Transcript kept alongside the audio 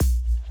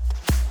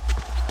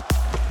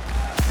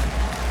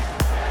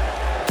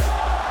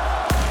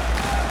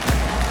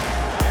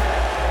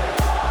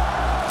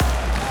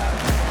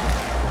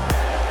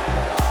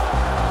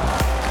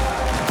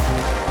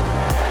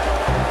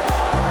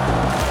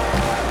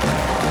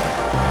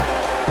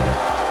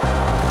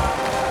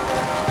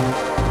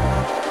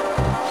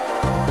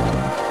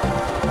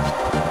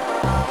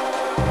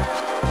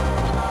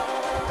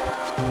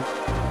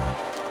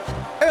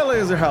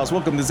House.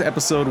 Welcome. This is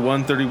episode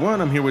 131.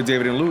 I'm here with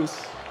David and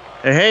Lewis.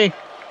 Hey.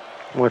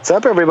 What's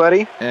up,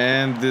 everybody?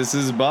 And this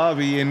is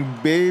Bobby.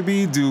 And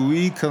baby, do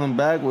we come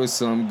back with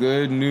some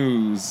good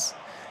news.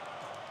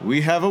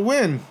 We have a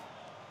win.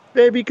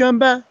 Baby, come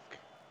back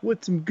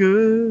with some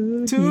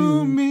good to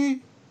news.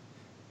 Me.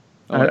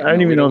 Oh, I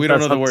don't even know if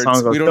that's how the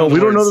song goes. We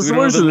don't know the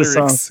words of the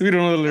song. We don't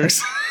know the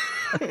lyrics.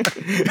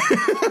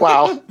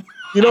 Wow.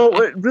 You know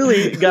what?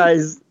 Really,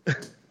 guys...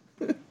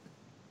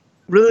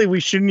 Really,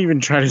 we shouldn't even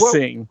try to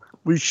sing.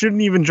 We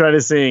shouldn't even try to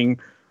sing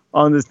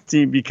on this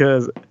team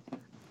because...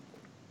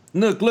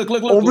 Look.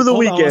 Over the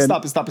weekend...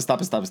 Stop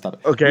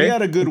it. Okay. We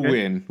had a good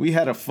win. We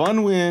had a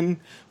fun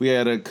win. We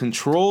had a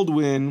controlled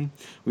win.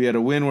 We had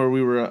a win where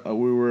we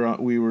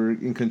were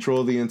in control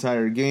of the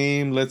entire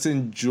game. Let's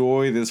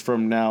enjoy this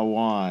from now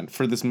on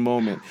for this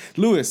moment.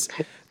 Lewis,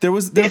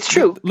 it's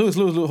true. Lewis,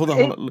 hold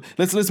on.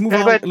 Let's move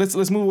on.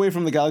 Let's move away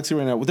from the Galaxy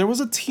right now. There was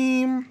a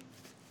team...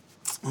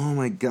 Oh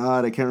my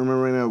God, I can't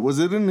remember right now. Was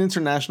it an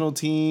international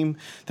team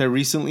that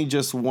recently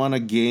just won a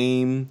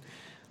game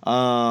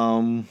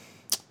that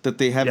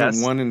they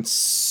haven't won in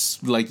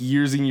like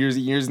years and years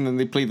and years, and then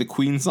they play the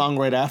Queen song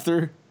right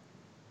after?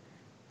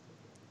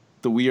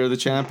 The We Are the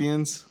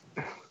Champions?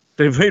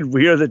 They played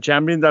We Are the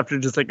Champions after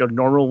just like a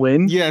normal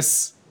win?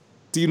 Yes.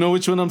 Do you know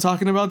which one I'm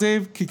talking about,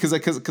 Dave? Because I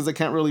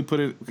can't really put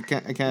it.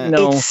 I can't.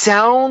 No. It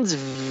sounds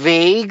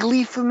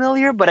vaguely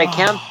familiar, but I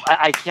can't.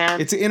 I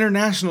can't. It's an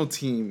international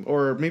team,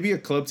 or maybe a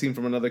club team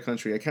from another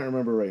country. I can't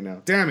remember right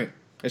now. Damn it!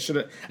 I should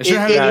have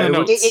had it in the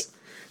notes.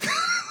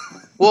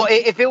 Well,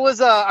 if it was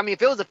a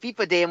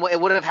FIFA day,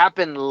 it would have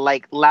happened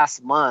like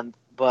last month.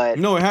 But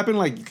no, it happened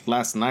like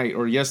last night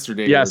or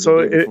yesterday. Yeah, so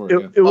it would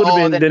have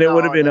been. Then it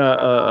would have been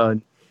a.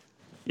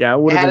 Yeah, it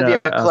would have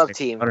been a club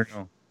team. I don't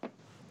know.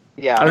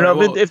 Yeah, I don't know.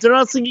 But if they're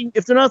not singing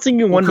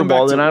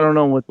Wonderball, then I don't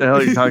know what the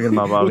hell you're talking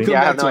about, Bobby.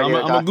 I'm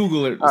gonna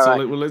Google it. So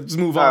let's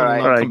move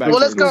on. All right. Well,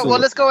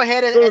 let's go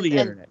ahead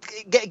and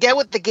get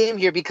with the game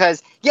here,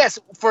 because yes,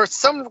 for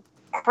some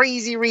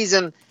crazy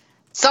reason,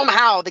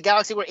 somehow the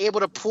Galaxy were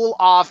able to pull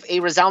off a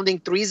resounding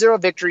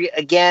 3-0 victory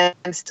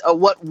against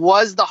what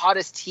was the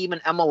hottest team in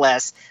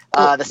MLS,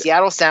 the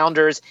Seattle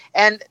Sounders.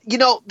 And you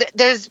know,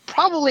 there's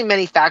probably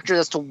many factors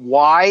as to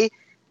why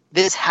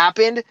this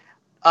happened.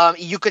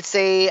 You could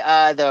say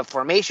the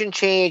formation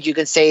change. You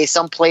could say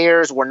some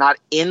players were not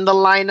in the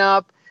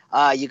lineup.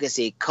 You could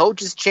say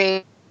coaches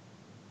change.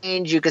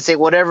 You could say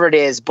whatever it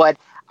is. But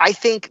I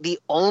think the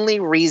only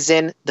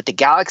reason that the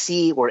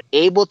Galaxy were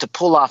able to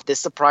pull off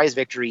this surprise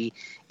victory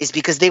is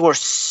because they were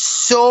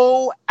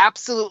so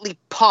absolutely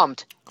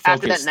pumped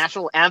after that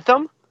national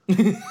anthem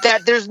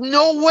that there's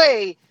no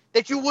way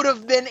that you would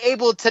have been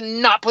able to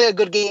not play a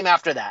good game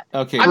after that.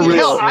 Okay. I mean,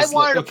 hell, I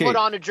wanted to put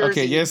on a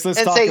jersey. Okay, yes,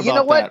 let's talk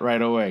about that right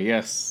away.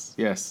 Yes.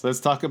 Let's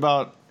talk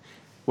about,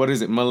 what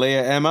is it,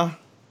 Malaya Emma?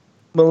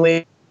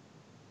 Malaya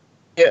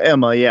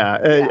Emma, yeah.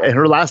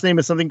 Her last name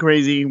is something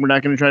crazy. We're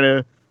not going to try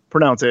to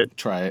pronounce it.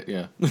 Try it,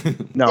 yeah.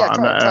 No, I'm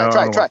not.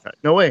 Try.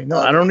 No way. No,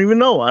 I don't even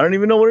know. I don't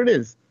even know what it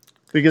is.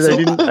 Because I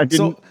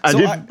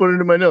didn't put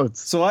it in my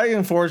notes. So I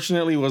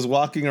unfortunately was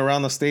walking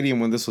around the stadium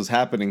when this was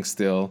happening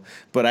still,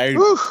 but I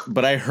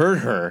heard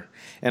her,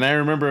 and I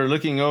remember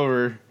looking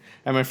over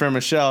at my friend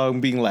Michelle and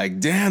being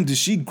like, "Damn, did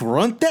she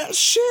grunt that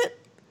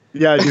shit?"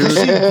 Yeah, dude.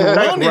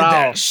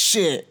 that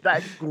shit.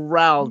 That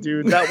growl,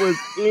 dude. That was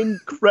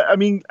incredible. I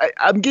mean,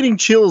 I'm getting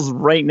chills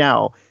right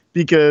now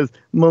because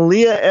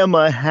Malaya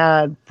Emma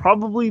had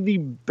probably the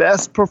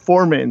best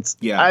performance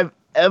I've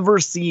ever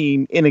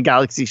seen in a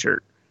Galaxy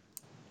shirt.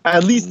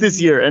 At least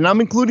this year. And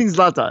I'm including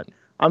Zlatan.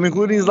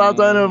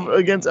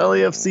 Against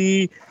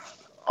LAFC.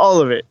 All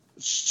of it.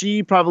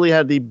 She probably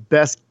had the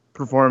best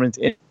performance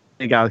in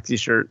a Galaxy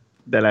shirt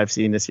that I've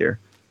seen this year.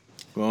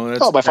 Well, that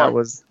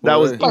was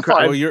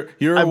incredible. Well,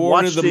 you're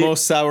awarded the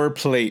most sour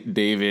plate,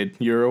 David.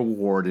 You're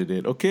awarded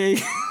it, okay?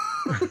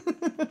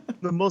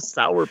 The most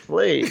sour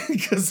plate.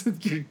 Because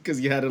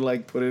you had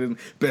to put it in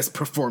best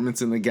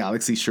performance in the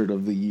Galaxy shirt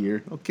of the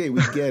year. Okay,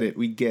 we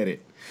get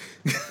it.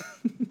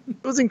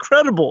 It was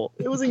incredible.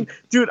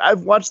 Dude,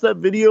 I've watched that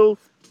video.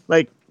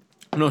 It's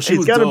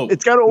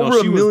got over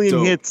a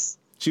million hits.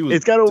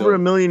 It's got over a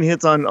million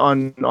hits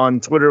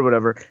on Twitter or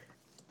whatever.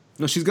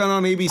 No, she's gone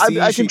on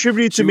ABC. I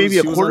contributed to maybe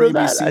a quarter of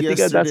that. I think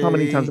that's how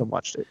many times I've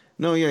watched it.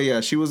 No,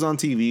 yeah. She was on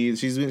TV.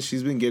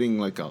 She's been getting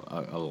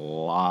a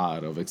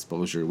lot of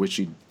exposure, which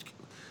she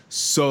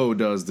so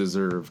does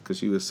deserve because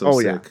she was so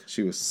sick. Yeah.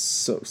 She was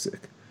so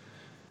sick.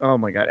 Oh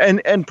my God.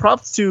 And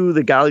props to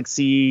the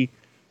Galaxy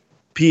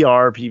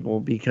PR people,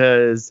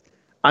 because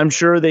I'm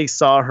sure they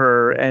saw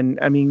her, and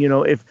I mean, you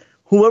know, if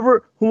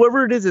whoever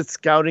it is that's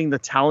scouting the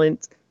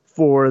talent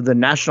for the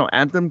national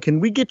anthem, can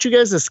we get you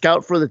guys a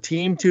scout for the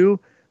team too?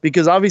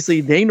 Because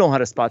obviously they know how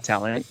to spot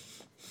talent.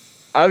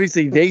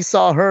 Obviously they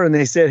saw her and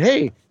they said,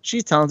 "Hey,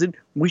 she's talented.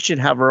 We should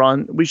have her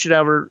on. We should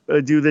have her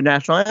do the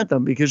national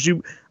anthem," because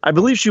I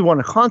believe she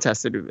won a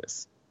contest to do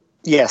this.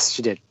 Yes,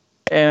 she did.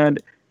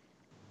 And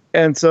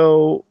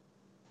so.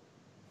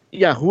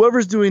 Yeah,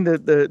 whoever's doing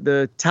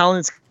the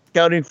talent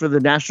scouting for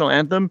the national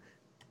anthem,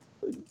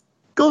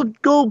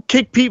 Go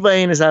kick Pete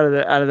Vagenas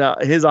out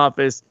of his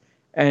office,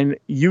 and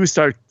you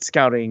start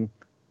scouting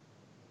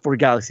for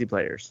Galaxy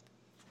players.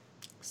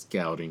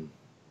 Scouting.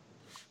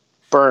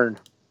 Burn.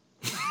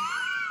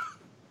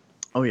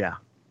 Oh yeah.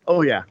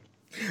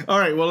 All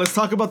right, well, let's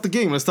talk about the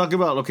game. Let's talk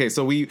about, okay,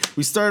 so we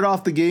started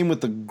off the game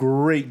with a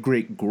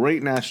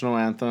great national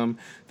anthem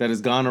that has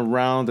gone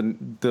around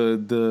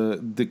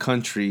the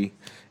country,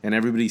 and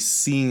everybody's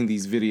seeing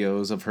these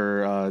videos of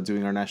her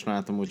doing our national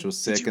anthem, which was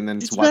sick, and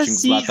then watching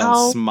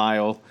Zlatan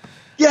smile.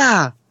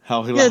 Yeah.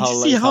 How big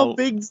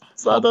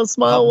Zlatan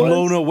smile was? How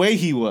blown away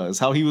he was.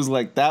 How he was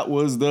like, that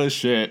was the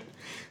shit.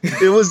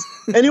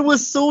 It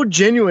was so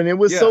genuine. It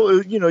was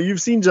so,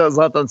 you've seen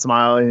Zlatan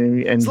smile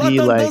and Zlatan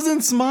be like,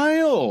 doesn't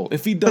smile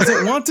if he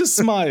doesn't want to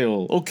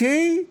smile.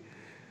 Okay,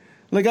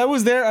 like I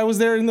was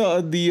there in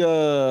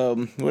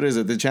the what is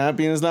it, the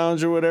Champions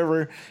Lounge or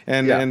whatever,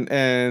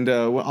 and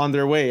on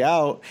their way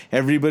out,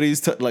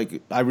 everybody's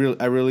like I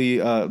really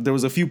there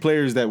was a few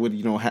players that would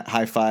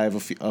high five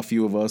a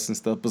few of us and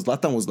stuff, but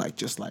Zlatan was like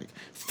just like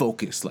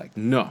focused, like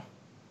no,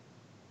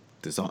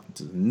 there's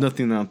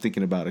nothing that I'm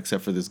thinking about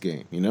except for this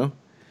game,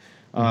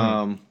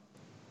 Mm-hmm.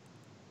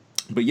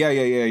 But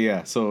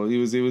yeah. So it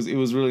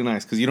was really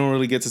nice because you don't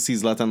really get to see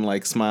Zlatan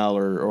like smile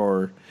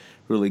or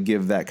really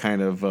give that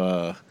kind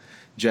of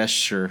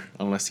gesture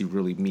unless he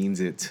really means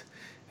it.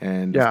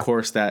 And of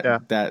course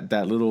that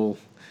little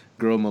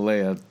girl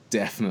Malaya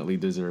definitely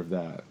deserved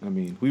that. I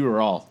mean, we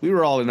were all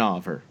in awe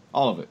of her,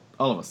 all of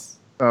us.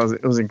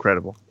 It was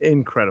incredible.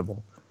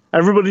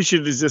 Everybody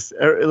should have just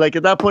like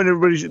at that point.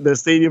 The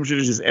stadium should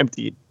have just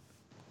emptied.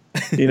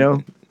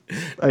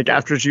 Like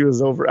after she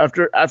was over,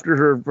 after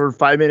her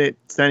 5-minute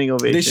standing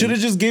ovation, they should have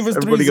just gave us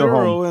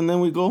 3-0 and then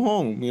we go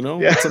home.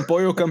 With some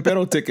Pollo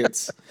Campero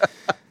tickets.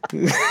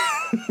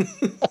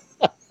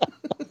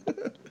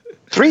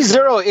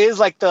 3-0 is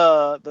like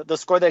the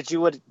score that you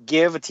would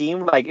give a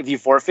team like if you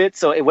forfeit,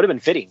 so it would have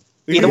been fitting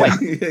either way.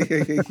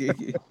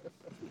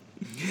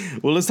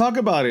 Well, let's talk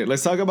about it.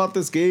 Let's talk about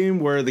this game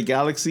where the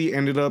Galaxy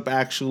ended up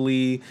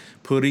actually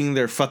putting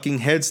their fucking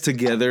heads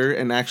together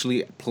and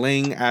actually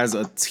playing as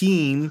a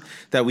team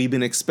that we've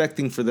been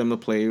expecting for them to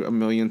play a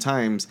million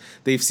times.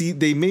 They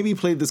maybe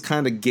played this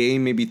kind of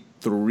game maybe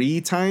 3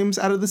 times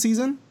out of the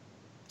season.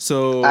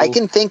 So I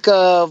can think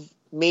of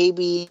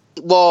we've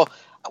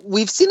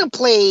seen them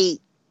play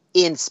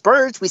in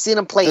spurts. We've seen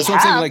them play halves.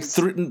 That's what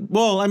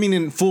I'm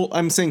saying,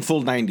 I'm saying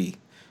full 90.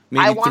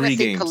 Maybe 3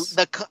 games.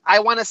 I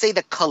want to say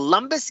the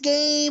Columbus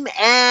game,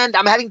 and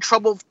I'm having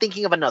trouble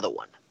thinking of another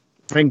one.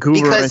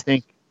 Vancouver, I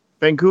think.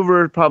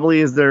 Vancouver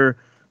probably is their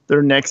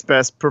next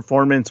best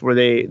performance where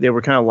they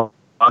were kind of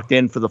locked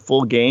in for the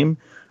full game,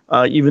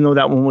 even though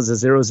that one was a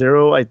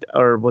 0-0,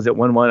 or was it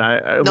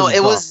 1-1?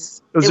 It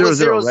was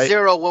 0-0,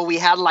 right? where we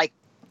had like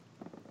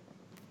a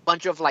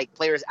bunch of like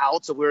players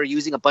out, so we were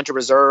using a bunch of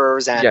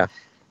reserves. And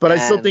but I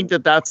still think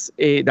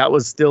that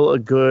was still a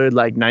good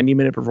like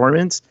 90-minute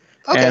performance.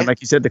 Okay. And like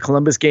you said, the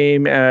Columbus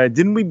game,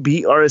 didn't we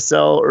beat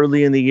RSL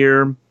early in the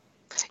year?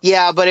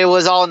 Yeah, but it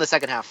was all in the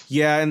second half.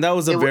 Yeah, and that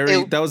was a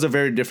very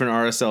different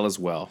RSL as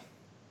well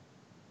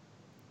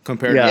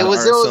compared to the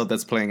RSL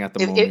that's playing at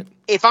the moment.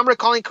 If I'm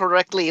recalling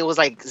correctly, it was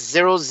like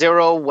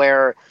 0-0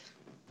 where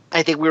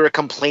I think we were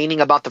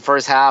complaining about the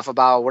first half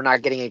about we're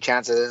not getting any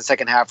chances. In the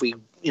second half, we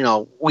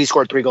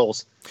scored 3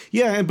 goals.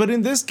 Yeah, but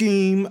in this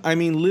game, I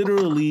mean,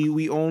 literally,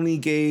 we only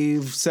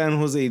gave San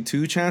Jose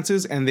 2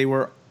 chances, and they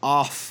were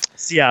off.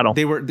 Seattle.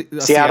 They were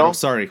Seattle.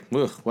 Sorry.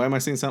 Ugh, why am I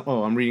saying San?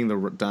 Oh, I'm reading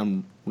the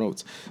down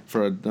notes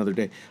for another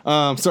day.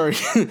 Sorry,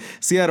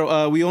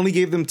 Seattle. We only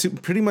gave them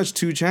pretty much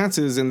 2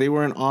 chances, and they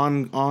weren't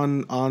on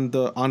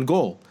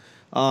goal.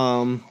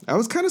 I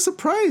was kind of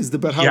surprised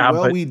about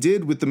how we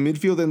did with the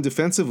midfield and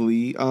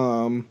defensively.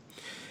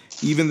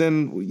 Even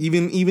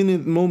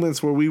in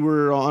moments where we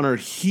were on our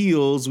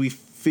heels, we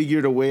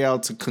figured a way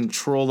out to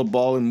control the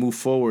ball and move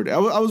forward. I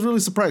was really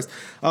surprised.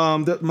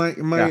 That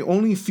my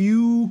only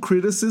few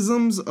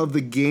criticisms of the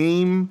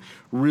game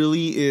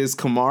really is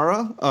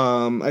Kamara.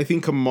 I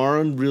think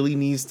Kamara really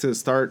needs to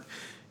start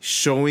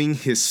showing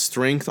his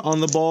strength on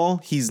the ball.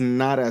 He's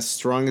not as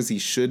strong as he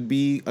should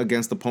be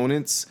against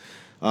opponents.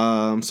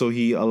 So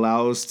he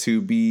allows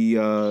to be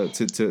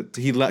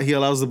he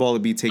allows the ball to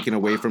be taken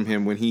away from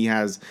him when he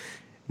has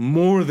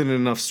more than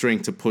enough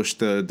strength to push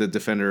the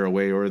defender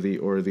away or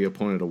the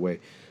opponent away.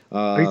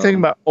 Are you talking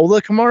about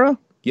Ola Kamara?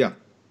 Yeah.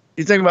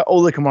 You're talking about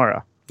Ola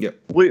Kamara? Yep.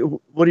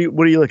 What are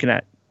you looking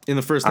at? In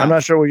the first half. I'm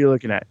not sure what you're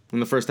looking at. In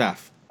the first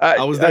half.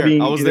 I was there.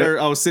 I was there.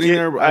 I was sitting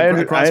there. I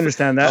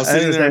understand that. I was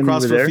sitting there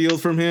across the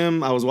field from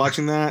him. I was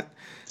watching that.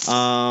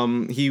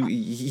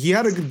 He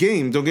had a good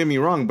game. Don't get me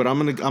wrong, but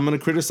I'm gonna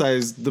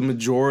criticize the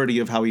majority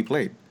of how he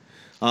played.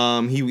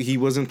 He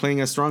wasn't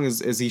playing as strong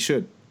as he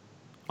should.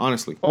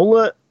 Honestly,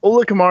 Ola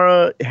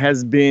Kamara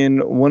has been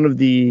one of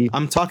the.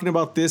 I'm talking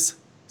about this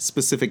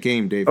specific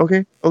game, Dave.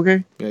 Okay. Yeah.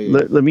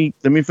 Let me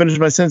finish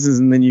my sentence,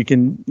 and then you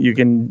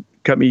can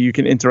cut me. You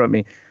can interrupt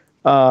me.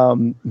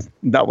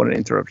 Not what an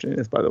interruption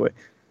is, by the way.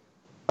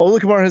 Ola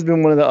Kamara has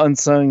been one of the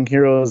unsung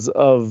heroes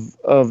of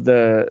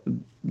the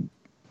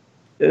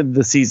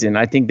the season.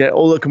 I think that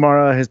Ola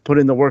Kamara has put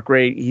in the work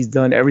rate. He's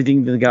done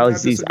everything the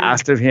Galaxy's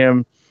asked of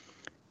him,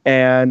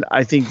 and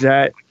I think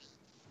that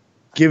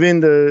given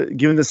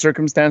the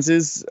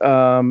circumstances,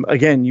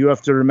 again, you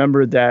have to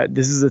remember that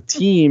this is a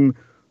team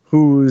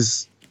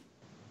whose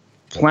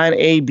plan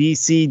A, B,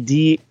 C,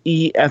 D,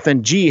 E, F,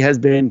 and G has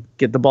been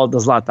get the ball to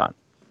Zlatan,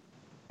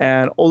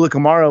 and Ola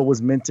Kamara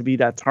was meant to be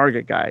that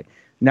target guy.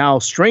 Now,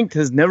 strength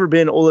has never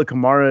been Ola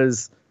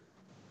Kamara's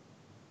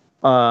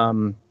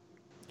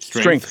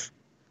strength.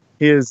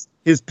 His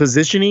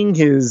positioning,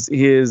 his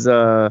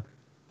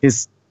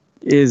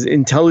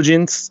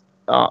intelligence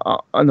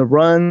on the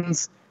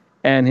runs,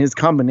 and his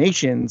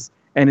combinations,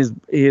 and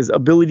his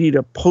ability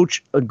to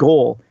poach a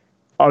goal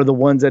are the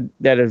ones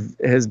that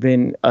has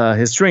been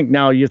his strength.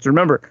 Now you have to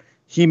remember,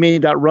 he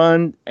made that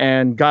run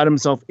and got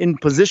himself in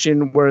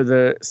position where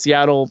the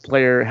Seattle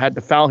player had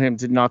to foul him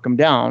to knock him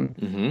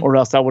down, or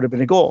else that would have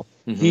been a goal.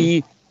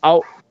 He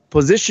out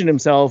positioned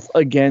himself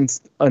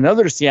against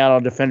another Seattle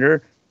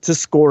defender to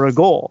score a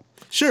goal.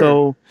 Sure.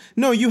 So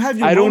no, you have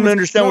your. I don't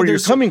understand where you're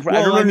coming from.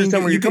 I don't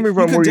understand where you're coming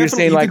from. Where you're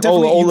saying like,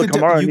 Ola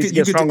Kamara needs to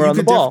get stronger on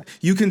the ball.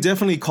 You can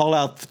definitely call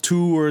out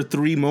 2 or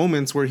 3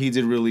 moments where he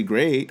did really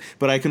great,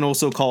 but I can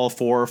also call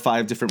 4 or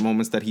 5 different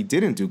moments that he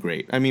didn't do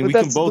great. I mean, we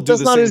can both do the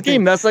same thing. That's not his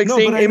game. That's like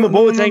saying Ema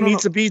Boateng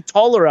needs to be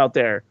taller out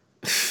there.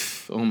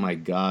 Oh my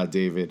God,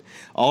 David.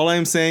 All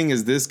I'm saying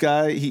is this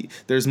guy,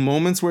 there's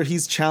moments where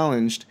he's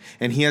challenged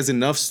and he has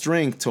enough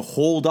strength to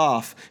hold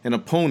off an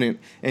opponent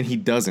and he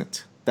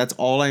doesn't. That's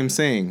all I'm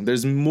saying.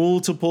 There's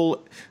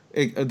multiple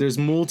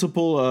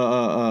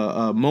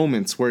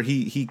moments where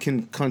he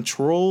can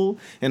control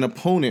an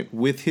opponent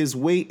with his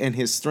weight and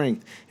his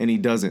strength and he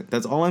doesn't.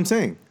 That's all I'm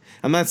saying.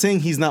 I'm not saying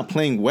he's not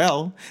playing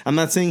well. I'm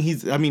not saying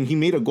he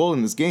made a goal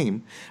in this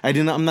game.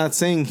 I'm not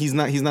saying he's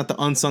not the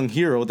unsung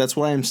hero. That's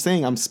why I'm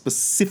saying I'm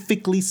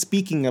specifically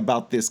speaking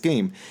about this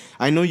game.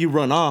 I know you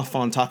run off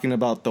on talking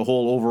about the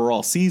whole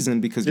overall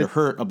season because you're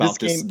hurt about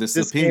this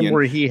opinion. Game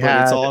where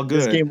it's all good.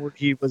 This game where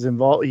he was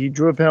involved, he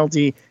drew a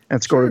penalty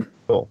and scored a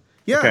goal.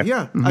 Yeah, okay.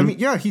 Yeah. Mm-hmm. I mean,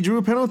 yeah, he drew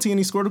a penalty and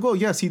he scored a goal.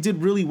 Yes, he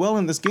did really well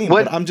in this game.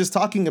 But I'm just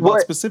talking about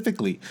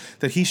specifically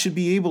that he should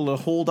be able to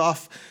hold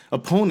off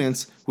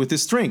opponents with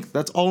his strength.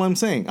 That's all I'm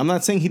saying. I'm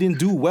not saying he didn't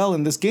do well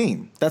in this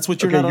game. That's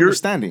what you're not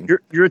understanding.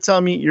 You're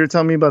telling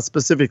me about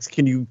specifics.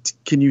 Can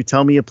you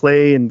tell me a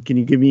play and can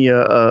you give me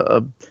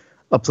a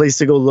place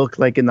to go look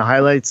like in the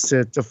highlights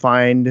to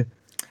find?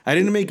 I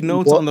didn't make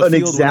notes on the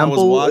field when I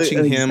was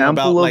watching him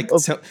about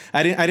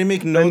I didn't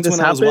make notes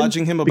when I was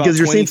watching him about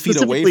 20 feet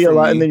away from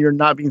me. And then you're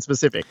not being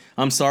specific.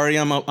 I'm sorry.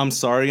 I'm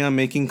sorry. I'm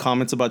making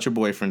comments about your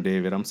boyfriend,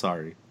 David. I'm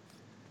sorry,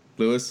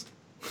 Lewis.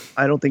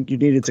 I don't think you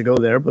needed to go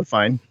there, but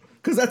fine.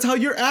 Because that's how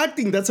you're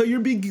acting. That's how you're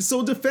being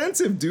so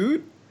defensive,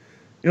 dude.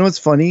 You know what's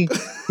funny?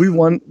 We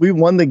won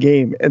the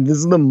game, and this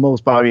is the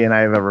most Bobby and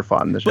I have ever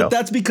fought in the show. But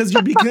that's because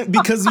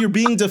you're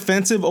being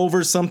defensive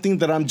over something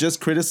that I'm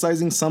just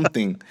criticizing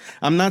something.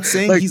 I'm not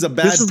saying he's a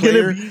bad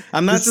player.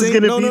 I'm not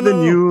saying the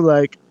new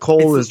like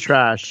Cole is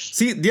trash.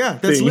 See, yeah,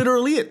 that's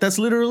literally it. That's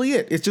literally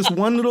it. It's just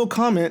one little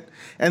comment,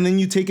 and then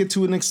you take it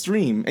to an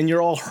extreme, and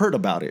you're all hurt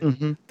about it.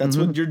 That's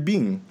what you're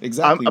being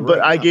exactly. But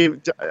I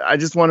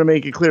just want to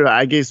make it clear.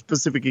 I gave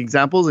specific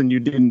examples, and you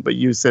didn't. But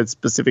you said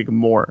specific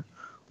more.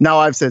 Now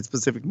I've said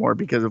specific more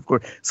because, of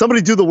course,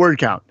 somebody do the word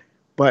count.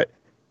 But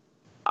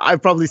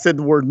I've probably said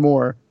the word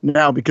more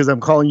now because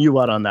I'm calling you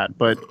out on that.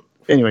 But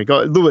anyway,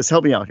 go, Lewis,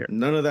 help me out here.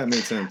 None of that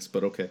made sense,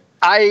 but okay.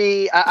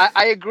 I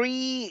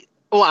agree.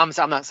 Oh, I'm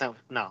not saying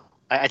no.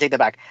 I take that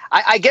back.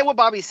 I get what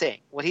Bobby's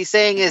saying. What he's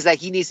saying is that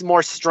he needs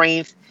more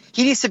strength.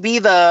 He needs to be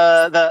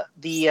the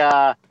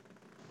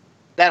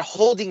that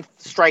holding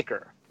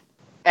striker,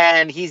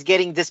 and he's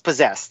getting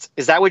dispossessed.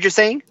 Is that what you're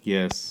saying?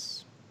 Yes.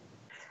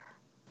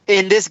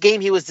 In this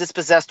game, he was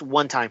dispossessed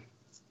 1 time.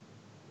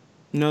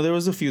 No, there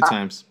was a few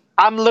times.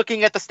 I'm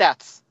looking at the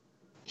stats.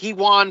 He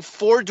won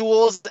 4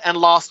 duels and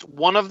lost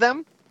 1 of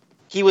them.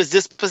 He was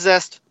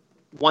dispossessed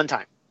 1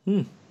 time.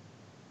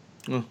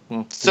 Well,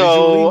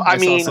 so I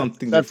mean,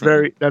 that's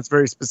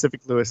very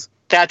specific, Lewis.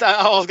 That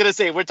I was gonna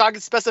say, we're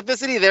talking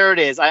specificity. There it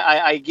is.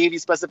 I gave you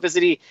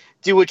specificity.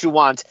 Do what you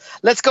want.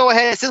 Let's go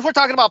ahead. Since we're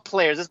talking about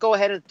players, let's go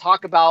ahead and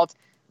talk about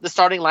the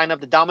starting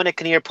lineup that Dominic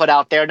Kinnear put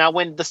out there. Now,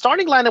 when the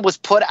starting lineup was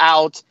put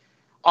out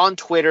on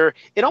Twitter,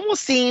 it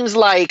almost seems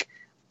like,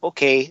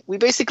 okay, we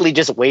basically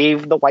just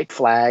waved the white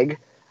flag.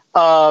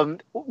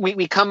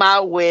 We come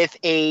out with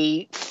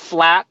a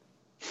flat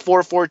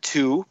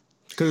 4-4-2.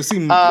 Because it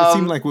seemed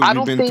like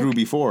we've been through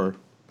before.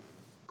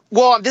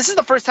 Well, this is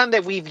the first time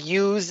that we've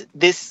used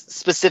this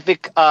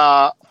specific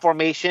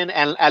formation,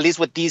 and at least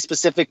with these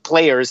specific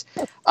players.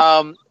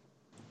 Perry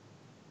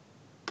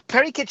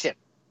Kitchen,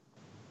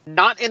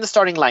 not in the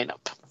starting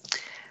lineup.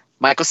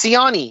 Michael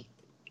Ciani,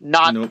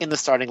 not in the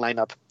starting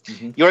lineup.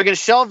 Jorgen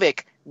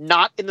Skjelvik,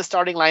 not in the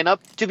starting lineup.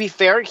 To be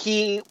fair,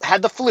 he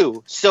had the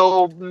flu,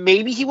 so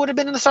maybe he would have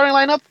been in the starting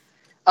lineup.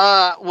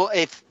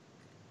 If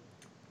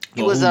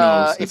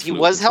he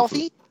was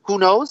healthy, who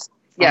knows?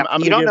 Yeah,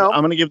 I'm you don't know.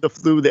 I'm going to give the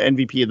flu the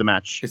MVP of the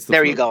match.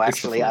 There you go.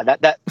 Actually, yeah,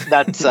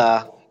 that's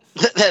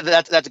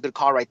That's a good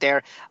call right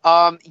there.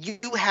 You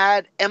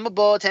had Emma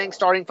Boateng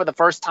starting for the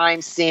first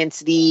time since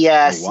the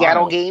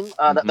Seattle game,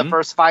 the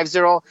first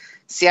 5-0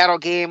 Seattle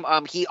game.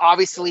 He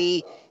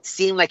obviously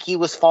seemed like he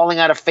was falling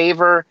out of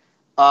favor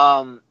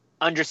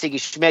under Siggy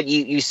Schmidt.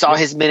 You saw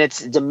his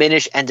minutes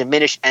diminish and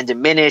diminish and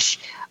diminish.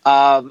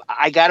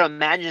 I got to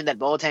imagine that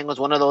Boateng was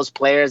one of those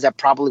players that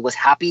probably was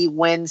happy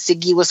when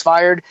Siggy was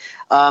fired.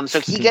 So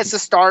he gets to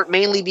start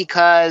mainly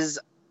because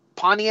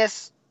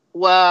Pontius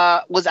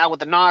was out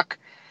with a knock.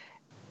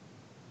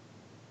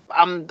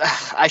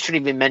 I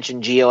shouldn't even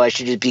mention Gio. I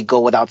should just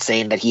go without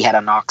saying that he had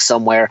a knock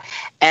somewhere.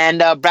 And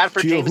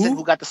Bradford Jameson,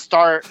 who got the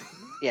start.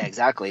 Yeah,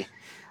 exactly.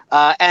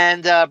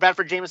 And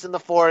Bradford Jameson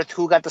IV,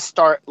 who got the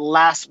start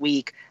last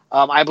week.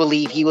 I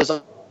believe he was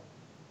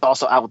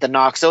also out with the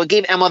knock. So it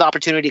gave Emma the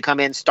opportunity to come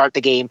in, start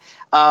the game.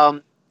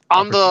 On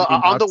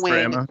the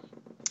wing,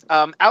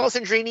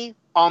 Alessandrini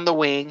on the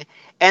wing.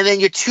 And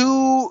then your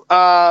two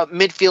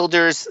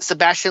midfielders,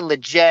 Sebastian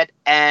Lletget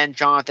and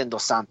Jonathan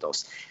Dos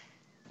Santos.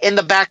 In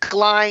the back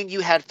line, you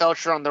had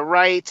Felcher on the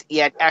right.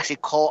 You had Ashley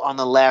Cole on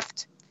the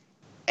left.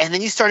 And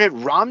then you started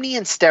Romney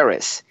and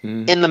Steres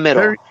in the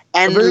middle.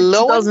 A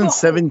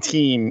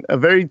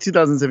very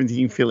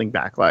 2017 feeling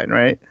back line,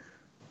 right?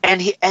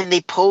 And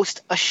they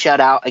post a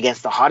shutout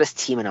against the hottest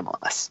team in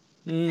MLS.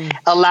 They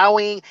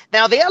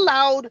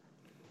allowed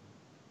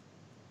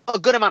a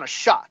good amount of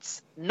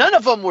shots. None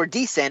of them were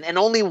decent, and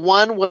only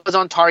one was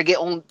on target.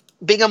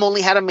 Bingham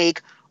only had to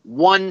make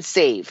one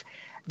save.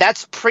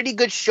 That's pretty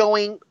good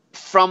showing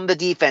from the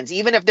defense.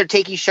 Even if they're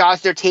taking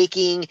shots, they're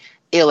taking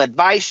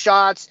ill-advised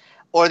shots,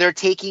 or they're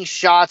taking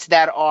shots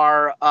that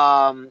are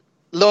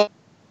low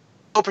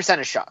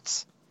percentage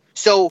shots.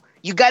 So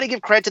you got to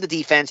give credit to the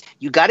defense.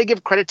 You got to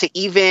give credit to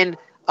even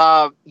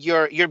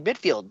your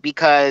midfield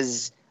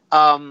because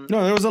no,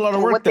 there was a lot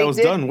of work that was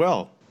done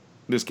well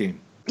this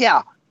game.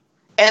 Yeah,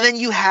 and then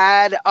you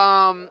had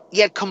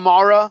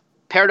Kamara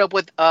paired up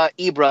with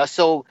Ibra.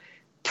 So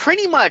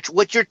pretty much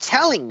what you're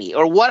telling me,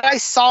 or what I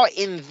saw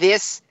in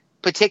this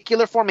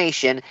particular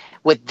formation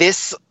with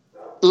this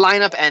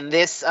lineup and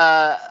this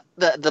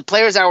the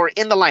players that were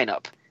in the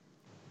lineup,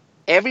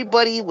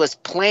 everybody was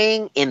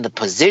playing in the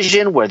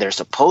position where they're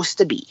supposed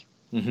to be.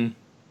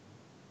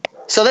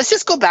 So let's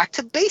just go back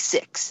to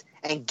basics.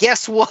 And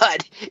guess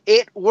what?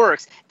 It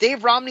works.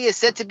 Dave Romney is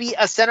said to be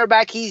a center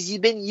back. He's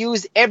been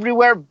used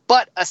everywhere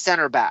but a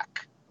center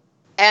back.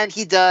 And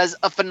he does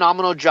a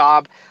phenomenal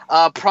job.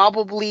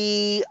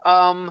 Probably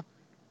one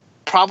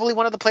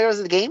of the players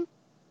of the game.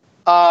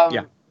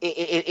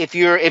 If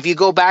you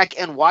go back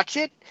and watch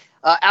it,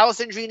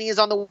 Alessandrini is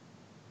on the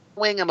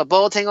wing. Emma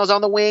Boateng is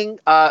on the wing.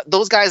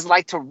 Those guys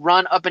like to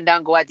run up and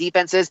down, go at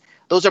defenses.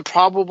 Those are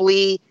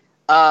probably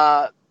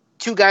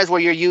two guys where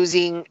you're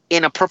using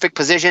in a perfect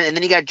position. And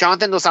then you got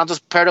Jonathan Dos Santos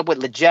paired up with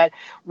Lletget,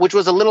 which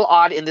was a little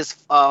odd in this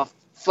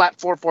flat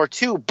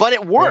 4-4-2, but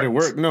it worked. It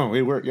worked. No,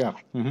 it worked, yeah.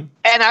 And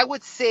I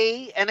would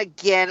say, and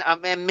again,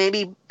 and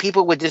maybe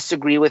people would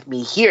disagree with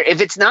me here,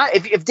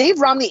 if Dave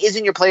Romney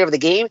isn't your player of the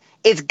game,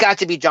 it's got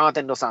to be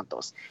Jonathan Dos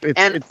Santos.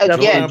 Had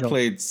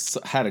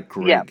a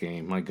great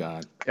game, my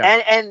God.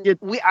 Yeah. He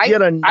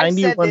had a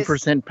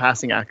 91%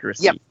 passing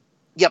accuracy.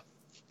 Yep.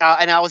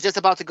 And I was just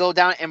about to go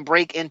down and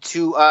break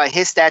into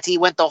his stats. He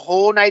went the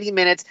whole 90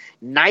 minutes,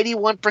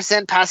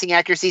 91% passing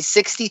accuracy,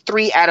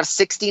 63 out of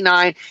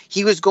 69.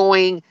 He was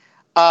going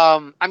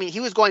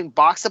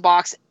box to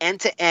box,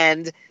 end to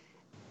end.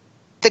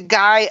 The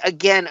guy,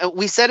 again,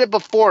 we said it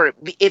before,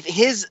 if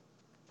his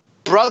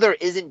brother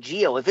isn't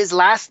Gio, if his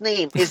last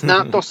name is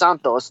not Dos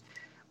Santos,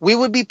 we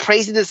would be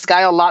praising this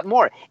guy a lot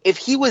more. If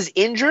he was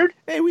injured,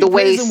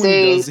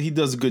 he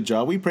does a good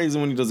job. We praise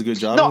him when he does a good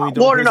job.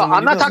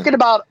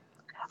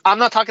 I'm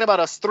not talking about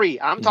us three.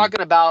 I'm talking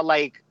about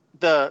like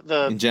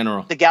the in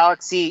general, the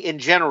Galaxy in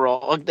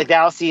general, the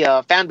Galaxy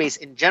fan base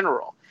in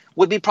general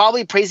would be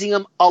probably praising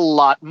him a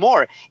lot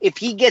more. If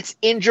he gets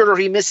injured or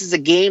he misses a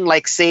game,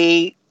 like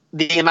say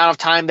the amount of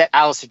time that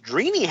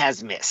Alessandrini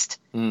has missed,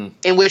 in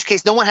which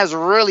case no one has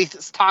really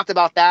talked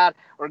about that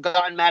or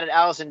gotten mad at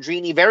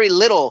Alessandrini. Very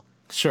little.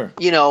 Sure.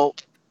 You'd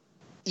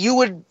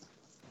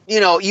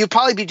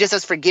probably be just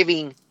as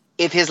forgiving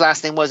if his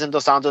last name wasn't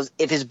Dos Santos,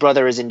 if his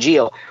brother isn't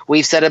Gio.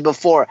 We've said it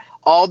before.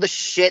 All the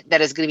shit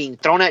that is going to be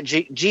thrown at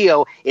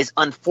Gio is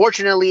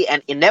unfortunately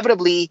and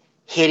inevitably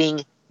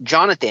hitting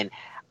Jonathan.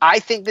 I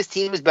think this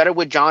team is better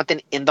with Jonathan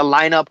in the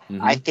lineup.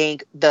 I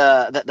think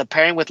the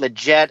pairing with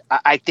Lletget,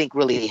 I think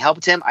really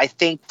helped him. I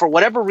think for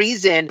whatever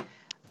reason,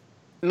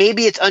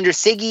 maybe it's under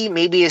Siggy,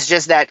 maybe it's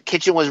just that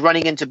Kitchen was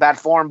running into bad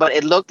form, but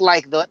it looked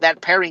like that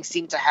pairing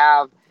seemed to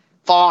have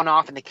fallen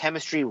off and the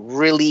chemistry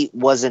really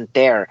wasn't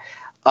there.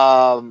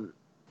 Well,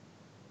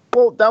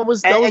 that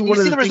was one of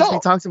the things we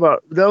talked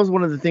about. That was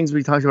one of the things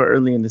we talked about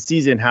early in the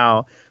season,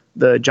 how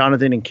the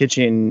Jonathan and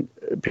Kitchen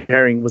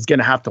pairing was going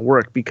to have to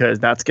work because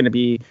that was going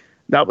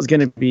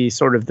to be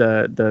sort of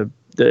the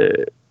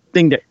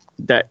thing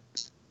that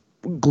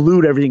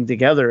glued everything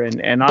together.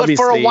 And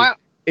obviously,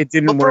 it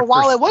didn't work.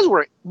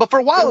 But for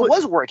a while it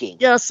was working.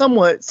 Yeah,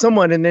 somewhat.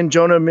 And then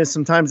Jonah missed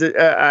some times.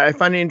 I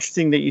find it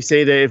interesting that you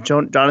say that if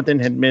Jonathan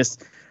had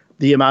missed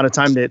the amount of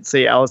time that,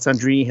 say,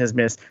 Alessandrini has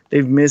missed,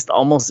 they've missed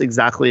almost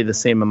exactly the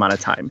same amount of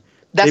time.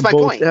 That's my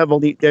point.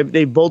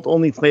 They both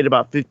only played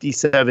about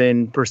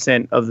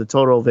 57% of the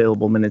total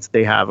available minutes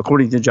they have,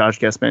 according to Josh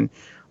Gessman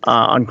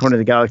on Corner of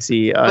the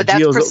Galaxy. But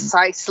that's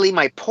precisely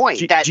my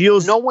point. That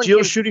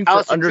Gio's shooting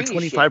for under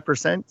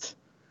 25%.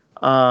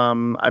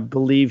 I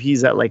believe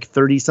he's at like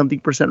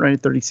 30-something%,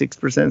 right?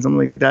 36%, something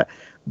like that.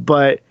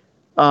 But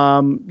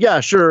yeah,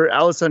 sure.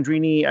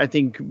 Alessandrini, I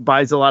think,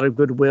 buys a lot of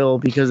goodwill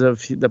because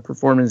of the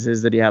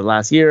performances that he had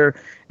last year.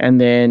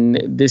 And then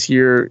this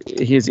year,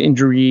 his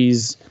injury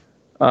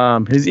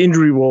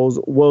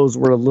woes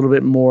were a little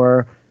bit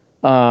more.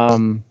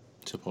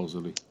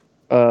 Supposedly.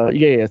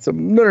 Yeah. So,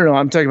 no.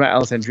 I'm talking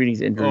about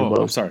Alessandrini's injury woes.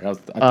 I'm sorry. I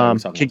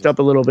thought you kicked up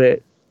a little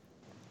bit.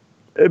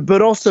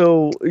 But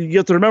also, you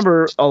have to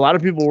remember, a lot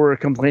of people were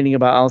complaining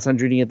about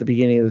Alessandrini at the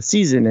beginning of the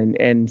season,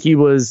 and he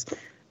was,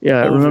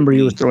 remember,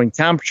 he was throwing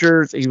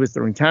tantrums. He was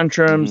throwing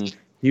tantrums.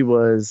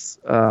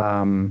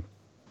 Mm-hmm.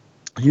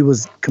 He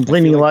was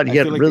complaining a lot. He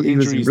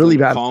was in really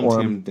bad form.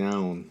 Calmed him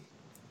down.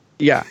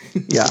 Yeah,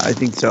 I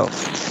think so.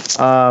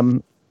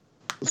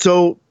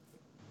 So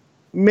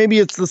maybe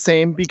it's the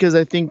same, because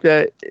I think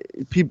that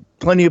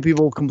plenty of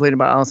people complain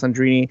about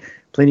Alessandrini.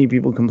 Plenty of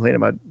people complain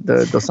about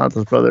the Dos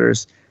Santos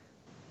brothers.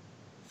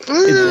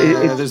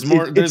 There's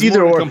more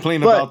to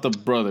complain about the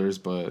brothers,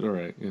 but all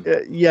right.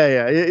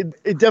 Yeah.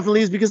 It definitely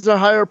is, because they're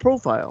higher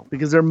profile,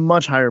 because they're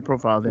much higher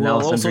profile than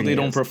Alessandrini. Also, they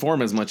don't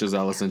perform as much as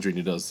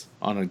Alessandrini does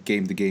on a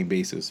game-to-game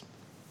basis.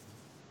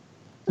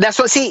 That's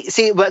what.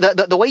 See,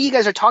 but the way you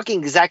guys are talking,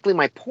 exactly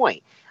my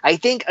point. I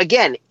think,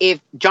 again,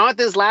 if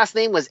Jonathan's last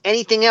name was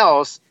anything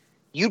else,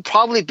 you'd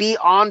probably be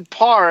on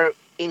par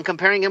in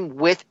comparing him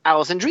with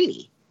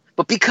Alessandrini.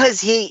 But because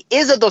he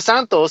is a Dos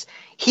Santos,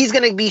 he's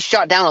going to be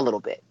shot down a little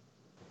bit.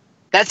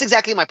 That's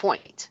exactly my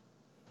point.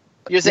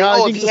 You're saying,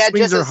 I think the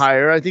swings are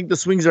higher. I think the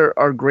swings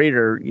are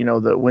greater. You know,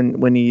 that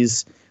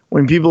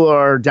when people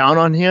are down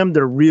on him,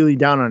 they're really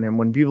down on him.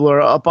 When people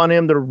are up on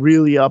him, they're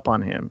really up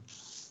on him.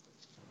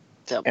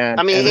 So,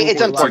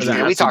 it's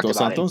unfortunate. We talked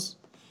about it.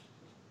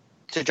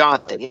 To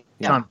Jonathan. Yeah.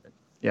 Jonathan.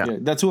 Yeah.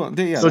 That's who.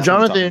 So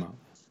Jonathan.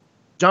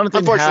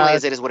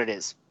 Unfortunately, it is what it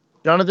is.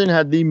 Jonathan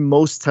had the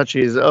most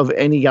touches of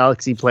any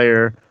Galaxy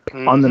player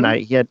on the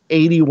night. He had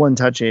 81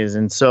 touches,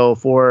 and so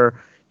for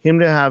him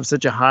to have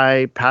such a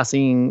high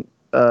passing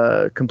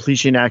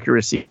completion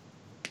accuracy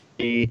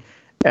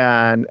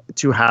and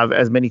to have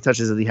as many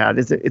touches as he had,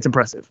 it's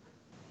impressive.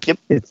 Yep,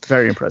 it's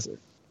very impressive.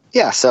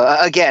 Yeah. So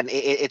again,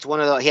 it's one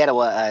of the. He had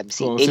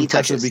 80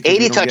 touches.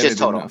 80 touches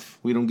total. Enough.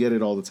 We don't get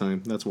it all the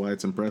time. That's why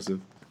it's impressive.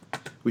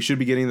 We should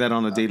be getting that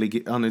on a daily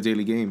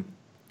game.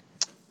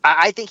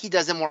 I think he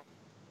does it more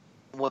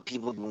than what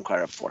people give him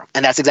credit for,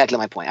 and that's exactly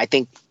my point. I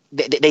think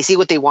they see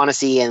what they want to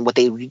see, and what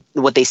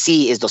they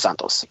see is Dos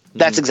Santos.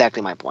 That's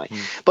exactly my point.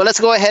 But let's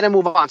go ahead and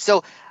move on.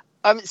 So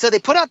they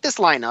put out this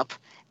lineup,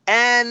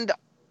 and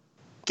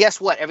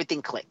guess what?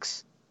 Everything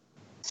clicks.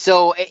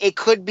 So it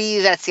could be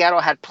that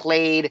Seattle had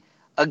played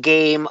a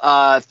game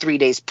 3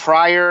 days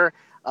prior,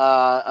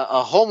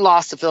 a home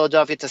loss to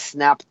Philadelphia to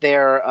snap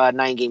their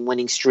 9-game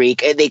winning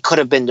streak. They could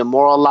have been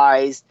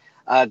demoralized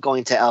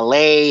going to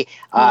LA.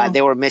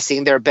 They were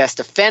missing their best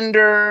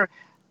defender.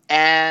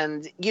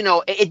 And,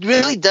 it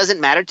really doesn't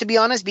matter, to be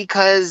honest,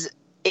 because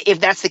if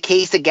that's the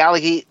case, the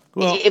Galaxy,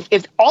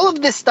 if all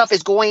of this stuff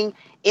is going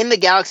in the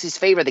Galaxy's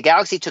favor, the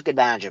Galaxy took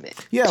advantage of it.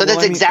 Yeah, so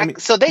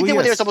that's so they did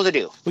what they were supposed to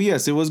do. Well,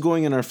 yes, it was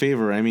going in our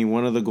favor. I mean,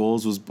 one of the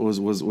goals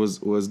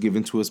was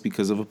given to us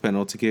because of a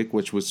penalty kick,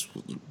 which was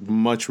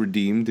much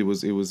redeemed. It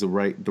was the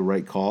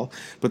right call.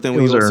 But then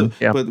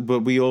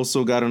we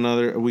also got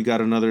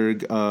another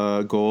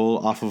goal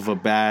off of a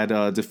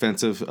bad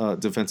defensive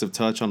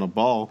touch on a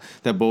ball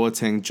that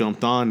Boateng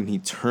jumped on, and he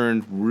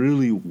turned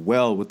really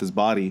well with his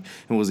body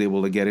and was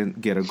able to get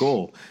a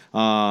goal.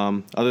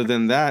 Other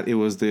than that, it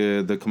was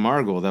the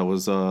Camargo that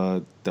was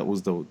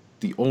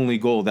the only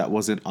goal that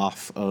wasn't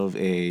off of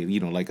a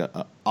like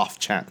a off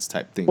chance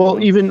type thing.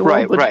 Well, even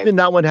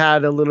that one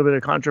had a little bit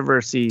of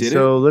controversy.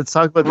 Let's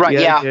talk about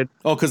the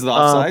because of the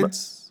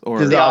offsides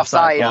or the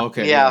offside. Oh,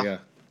 okay, yeah.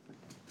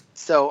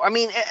 So, I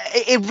mean,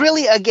 it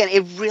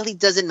really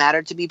doesn't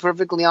matter, to be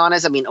perfectly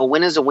honest. I mean, a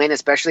win is a win,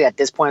 especially at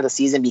this point of the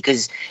season,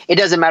 because it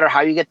doesn't matter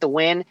how you get the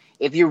win.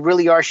 If you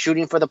really are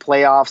shooting for the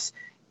playoffs,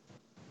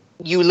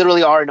 you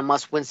literally are in a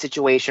must-win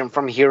situation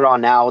from here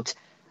on out.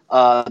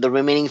 The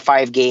remaining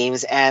 5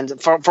 games, and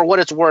for what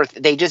it's worth,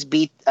 they just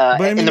beat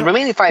in the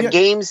remaining 5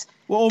 games.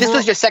 Well, this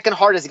was your second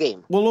hardest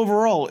game. Well,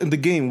 overall, in the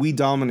game, we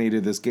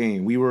dominated this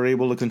game. We were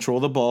able to control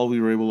the ball.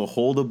 We were able to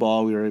hold the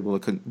ball. We were able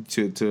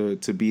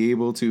to be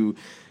able to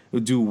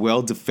do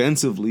well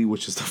defensively,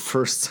 which is the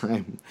first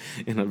time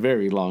in a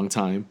very long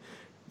time,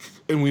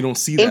 and we don't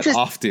see that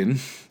often.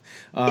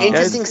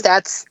 Interesting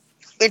stats.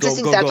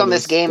 On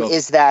this game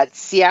is that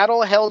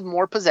Seattle held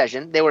more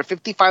possession. They were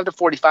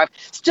 55-45,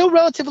 still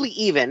relatively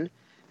even,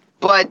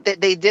 but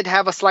they did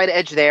have a slight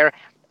edge there.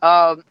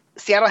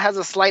 Seattle has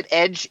a slight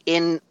edge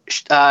in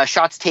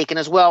shots taken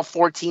as well,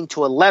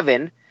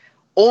 14-11.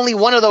 Only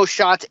one of those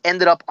shots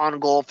ended up on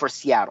goal for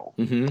Seattle.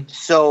 Mm-hmm.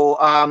 So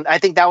I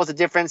think that was the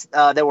difference.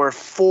 There were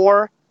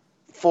 4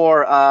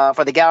 for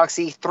the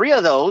Galaxy. 3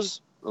 of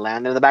those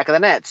landed in the back of the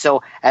net.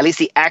 So at least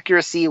the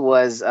accuracy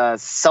was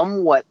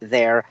somewhat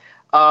there.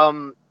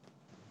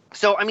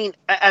 So, I mean,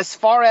 as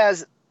far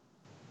as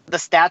the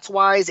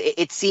stats-wise,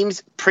 it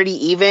seems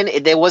pretty even.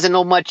 There wasn't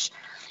so much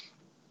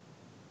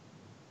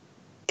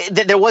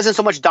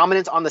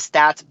dominance on the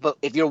stats, but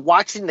if you're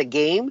watching the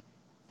game,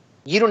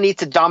 you don't need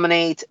to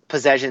dominate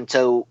possession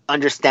to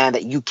understand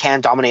that you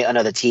can dominate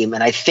another team.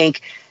 And I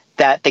think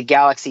that the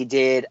Galaxy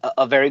did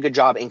a very good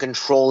job in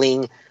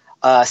controlling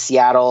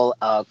Seattle,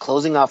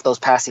 closing off those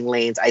passing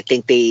lanes. I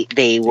think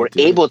they were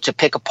able to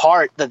pick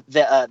apart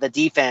the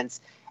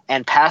defense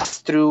and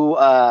pass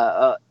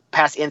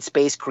in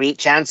space, create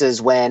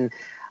chances when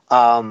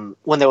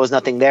there was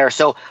nothing there.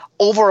 So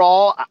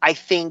overall, I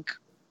think,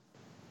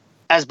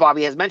 as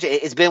Bobby has mentioned,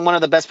 it's been one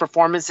of the best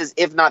performances,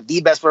 if not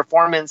the best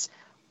performance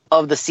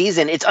of the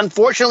season. It's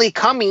unfortunately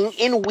coming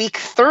in week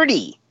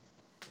 30.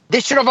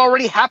 This should have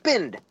already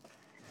happened.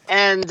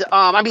 And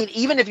I mean,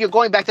 even if you're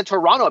going back to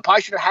Toronto, it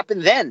probably should have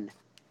happened then.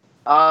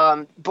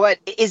 But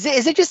is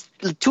it just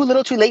too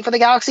little, too late for the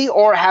Galaxy,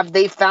 or have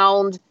they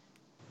found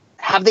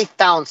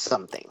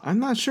something? I'm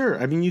not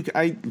sure. I mean,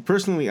 I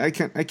personally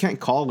can't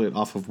call it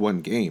off of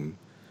one game.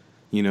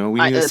 You know, we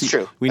need to see.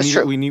 True. We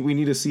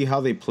need to see how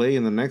they play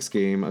in the next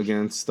game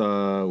against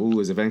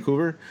is it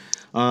Vancouver?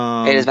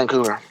 It is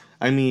Vancouver.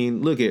 I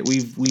mean,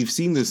 we've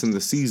seen this in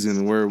the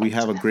season where we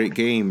have a great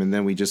game and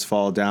then we just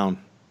fall down,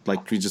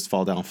 we just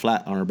fall down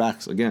flat on our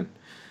backs again.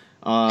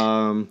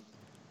 I'm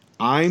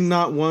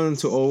not one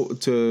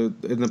to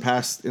in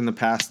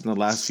the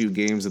last few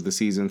games of the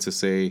season to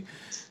say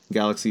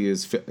Galaxy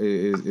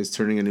is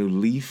turning a new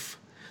leaf.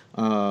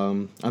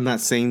 I'm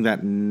not saying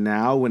that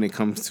now when it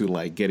comes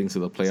to getting to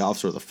the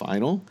playoffs or the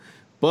final,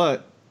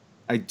 but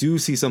I do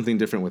see something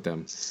different with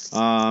them.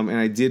 And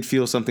I did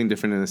feel something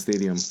different in the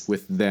stadium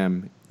with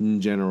them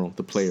in general,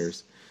 the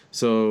players.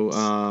 So,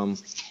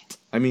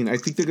 I mean, I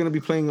think they're going to be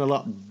playing a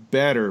lot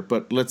better,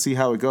 but let's see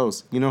how it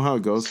goes. You know how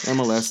it goes.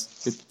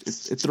 MLS,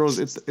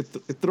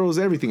 it throws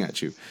everything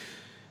at you.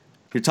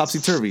 You're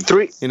topsy-turvy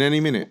in any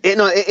minute.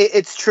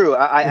 It's true.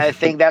 I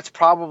think that's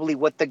probably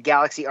what the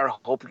Galaxy are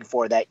hoping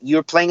for, that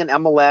you're playing an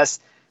MLS.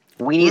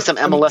 We need some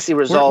MLS-y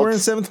results. We're in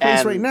 7th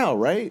place right now,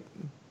 right?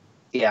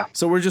 Yeah.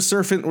 So we're just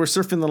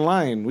surfing the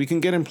line. We can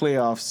get in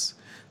playoffs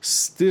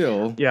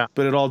still. Yeah.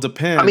 But it all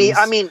depends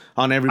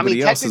on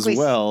everybody else as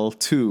well,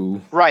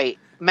 too. Right.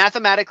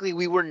 Mathematically,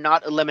 we were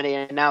not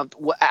eliminated. Now,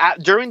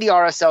 during the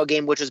RSL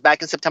game, which was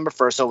back in September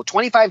 1st, so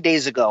 25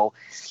 days ago,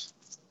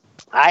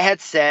 I had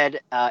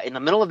said in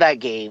the middle of that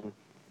game,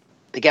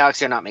 the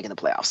Galaxy are not making the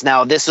playoffs.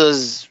 Now,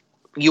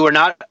 you were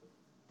not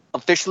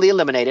officially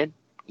eliminated.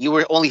 You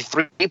were only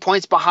 3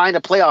 points behind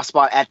a playoff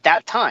spot at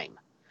that time.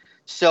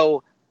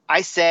 So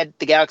I said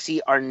the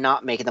Galaxy are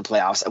not making the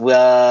playoffs.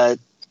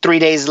 3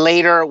 days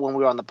later, when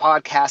we were on the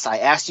podcast, I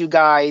asked you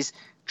guys,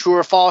 true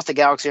or false, the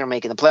Galaxy are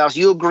making the playoffs.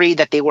 You agreed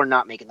that they were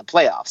not making the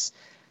playoffs.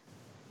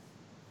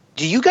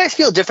 Do you guys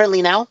feel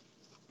differently now?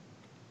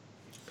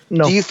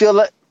 No. Do you feel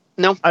that?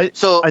 No. I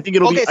think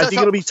it'll be. I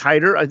think it'll be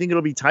tighter. I think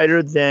it'll be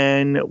tighter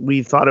than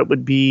we thought it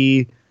would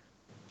be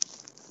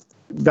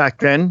back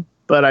then.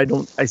 But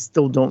I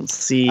still don't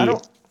see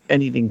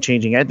anything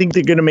changing. I think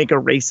they're going to make a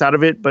race out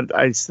of it, but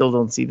I still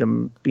don't see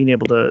them being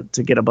able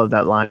to get above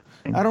that line.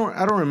 I don't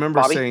remember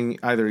Bobby? saying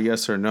either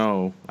yes or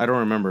no. I don't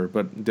remember,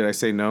 but did I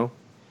say no?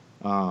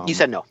 You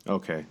said no.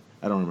 Okay,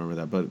 I don't remember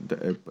that, but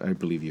I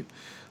believe you.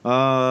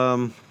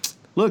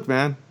 Look,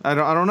 man, I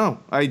don't know.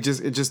 It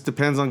just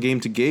depends on game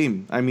to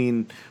game. I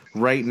mean,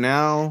 right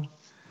now,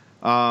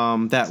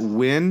 that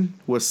win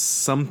was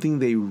something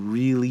they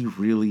really,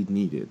 really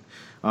needed.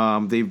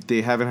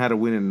 They haven't had a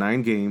win in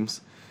 9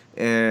 games,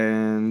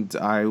 and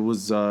I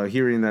was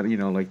hearing that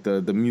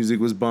the music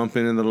was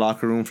bumping in the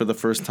locker room for the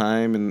first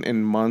time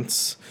in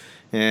months,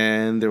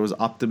 and there was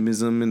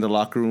optimism in the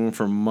locker room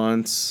for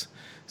months.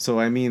 So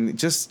I mean,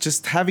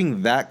 just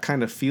having that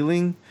kind of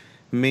feeling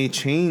may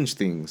change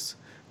things.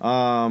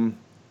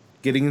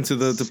 Getting into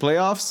the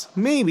playoffs,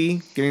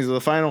 maybe. Getting to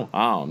the final,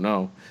 I don't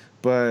know.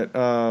 But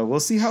we'll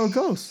see how it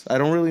goes. I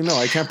don't really know.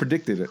 I can't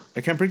predict it.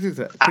 I can't predict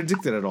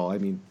it at all. I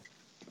mean,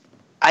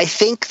 I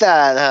think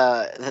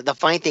that the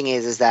funny thing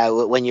is that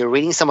when you're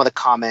reading some of the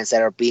comments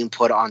that are being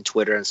put on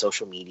Twitter and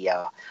social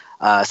media,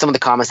 some of the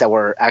comments that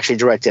were actually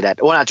directed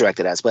at, well, not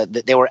directed at us, but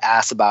they were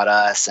asked about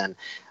us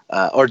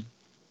or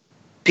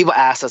people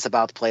asked us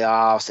about the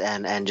playoffs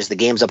and just the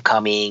games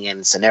upcoming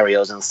and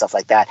scenarios and stuff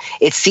like that.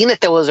 It seemed that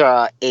there was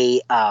a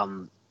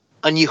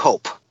new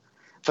hope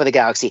for the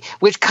Galaxy,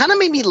 which kind of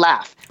made me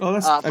laugh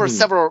for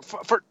several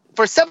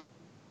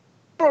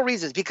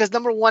reasons. Because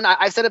number one,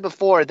 I've said it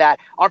before that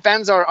our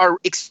fans are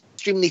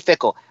extremely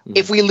fickle. Mm-hmm.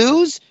 If we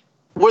lose,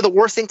 we're the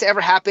worst thing to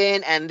ever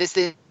happen, and this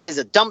is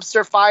a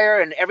dumpster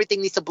fire, and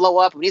everything needs to blow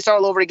up. We need to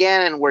start all over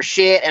again, and we're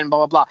shit, and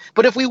blah blah blah.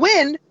 But if we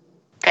win,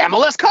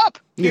 MLS Cup.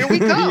 Here we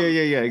come.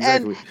 yeah,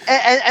 exactly.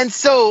 And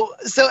so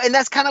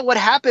that's kind of what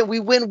happened. We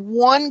win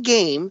one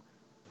game.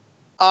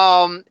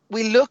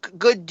 We look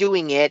good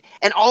doing it,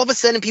 and all of a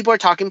sudden people are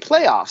talking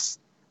playoffs.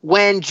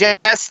 When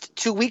just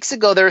 2 weeks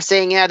ago they were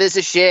saying, "Yeah, this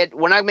is shit.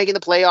 We're not making the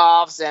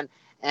playoffs,"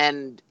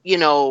 and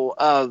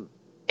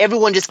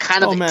everyone just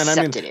kind of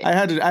accepted it. I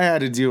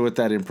had to deal with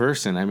that in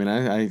person. I mean,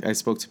 I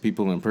spoke to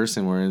people in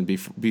person where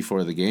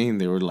before the game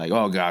they were like,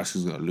 "Oh, Galaxy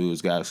is gonna lose.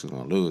 Galaxy is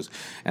gonna lose,"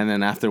 and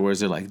then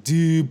afterwards they're like,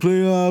 "Dude,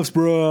 playoffs,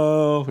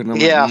 bro." And I'm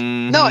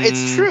like, No,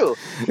 it's true.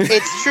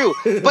 It's true.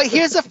 But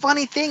here's the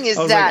funny thing is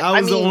that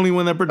I was the only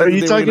one that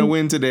predicted they were gonna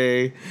win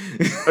today.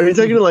 Are you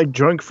talking to like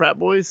drunk frat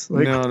boys?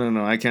 Like,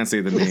 no. I can't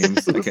say the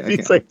names.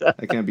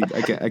 I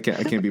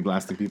can't be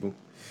blasting people.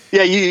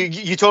 Yeah,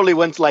 you totally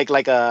went like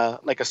a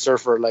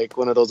surfer, like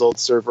one of those old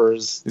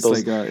surfers.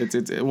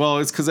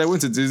 It's because I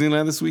went to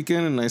Disneyland this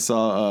weekend and I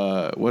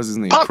saw what's his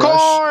name?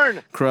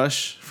 Popcorn!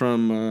 Crush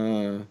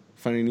from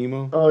Finding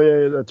Nemo. Oh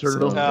yeah, that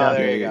turtle. So,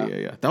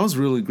 yeah. That was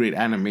really great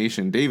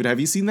animation. David, have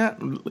you seen that?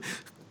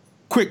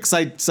 Quick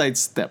side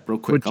step, real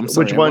quick. I'm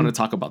sorry, I want to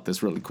talk about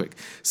this really quick.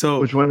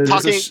 So which one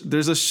is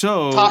there's a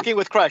show. Talking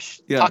with Crush.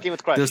 Yeah, Talking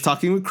with Crush. There's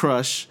Talking with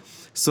Crush.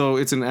 So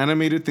it's an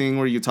animated thing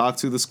where you talk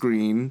to the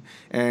screen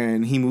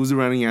and he moves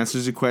around and he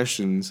answers your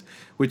questions,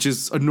 which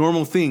is a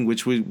normal thing,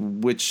 which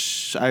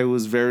I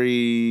was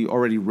already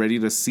ready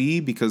to see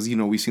because,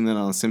 we've seen that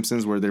on The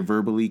Simpsons where they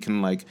verbally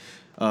can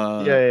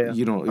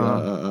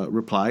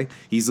reply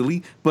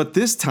easily. But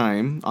this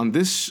time on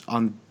this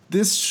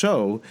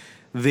show,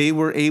 they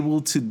were able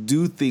to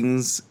do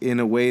things in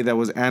a way that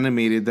was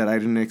animated that I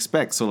didn't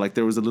expect. So like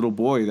there was a little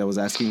boy that was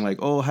asking like,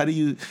 "Oh, do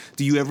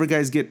you ever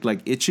guys get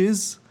like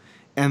itches?"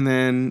 And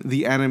then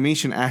the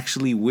animation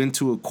actually went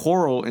to a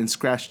coral and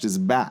scratched his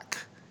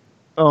back.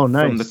 Oh,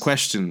 nice. From the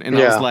question. And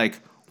I was like,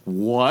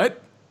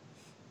 what?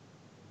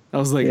 I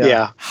was like,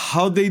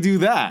 how'd they do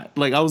that?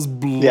 Like, I was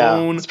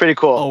blown it's pretty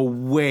cool.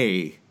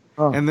 away.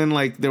 Oh. And then,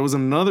 like, there was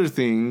another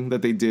thing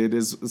that they did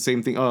is the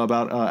same thing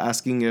about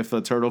asking if a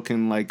turtle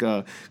can, like,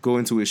 go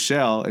into his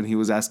shell. And he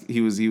was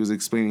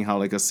explaining how,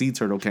 like, a sea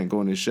turtle can't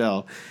go in his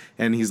shell.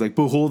 And he's like,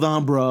 but hold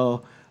on,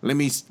 bro. Let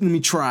me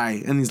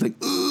try. And he's like,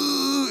 ugh.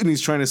 And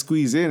he's trying to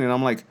squeeze in, and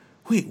I'm like,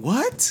 wait,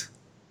 what?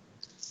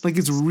 Like,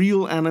 it's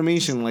real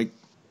animation. Like,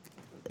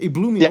 it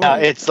blew me away. Yeah,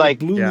 it's like, it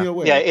blew me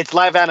away. Yeah, it's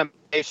live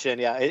animation.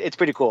 Yeah, it's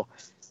pretty cool.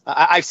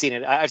 I've seen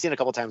it. I've seen it a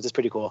couple times. It's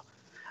pretty cool.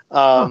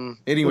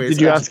 Anyways,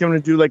 did you ask him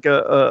to do like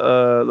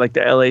a like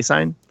the LA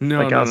sign?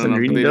 No, like no.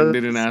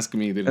 They didn't ask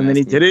me. And then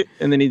he did it,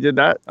 and then he did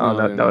that. Oh,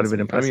 that would have been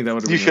impressive. I mean, that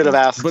would have. You should have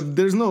asked. But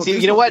there's no. See,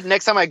 you know what?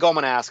 Next time I go, I'm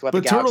gonna ask about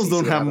the Galaxy. But turtles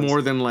don't have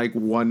more than like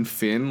one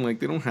fin. Like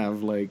they don't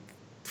have like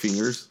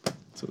fingers.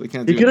 So they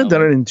can't. You could have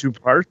done it in 2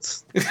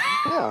 parts.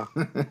 Yeah.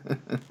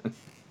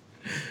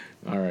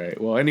 All right.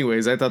 Well,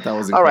 anyways, I thought that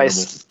was incredible. All right.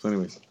 So,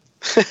 anyways.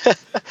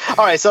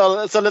 All right.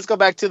 So let's go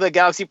back to the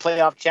Galaxy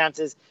playoff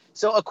chances.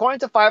 So according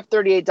to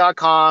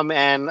 538.com,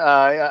 and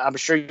I'm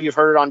sure you've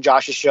heard it on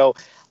Josh's show,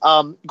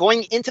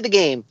 going into the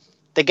game,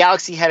 the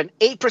Galaxy had an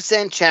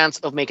 8% chance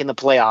of making the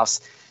playoffs.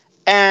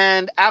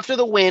 And after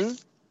the win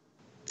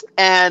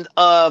and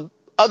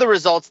other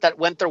results that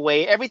went their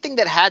way, everything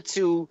that had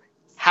to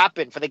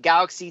happen for the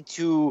Galaxy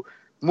to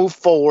move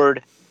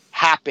forward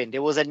happened.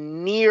 It was a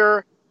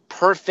near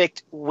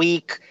perfect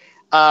week.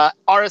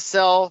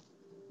 RSL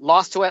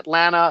lost to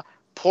Atlanta.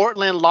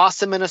 Portland lost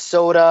to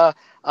Minnesota.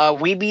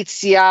 We beat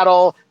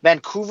Seattle.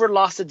 Vancouver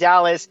lost to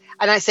Dallas.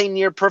 And I say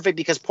near perfect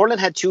because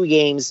Portland had 2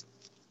 games.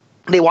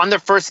 They won their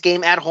first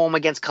game at home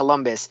against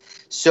Columbus.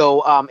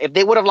 So if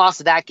they would have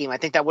lost that game, I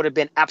think that would have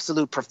been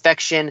absolute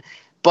perfection,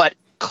 but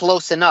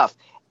close enough.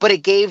 But it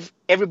gave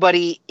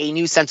everybody a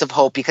new sense of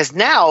hope because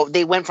now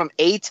they went from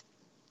 8%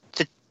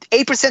 to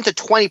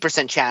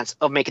 20% chance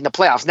of making the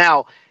playoffs.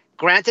 Now,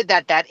 granted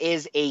that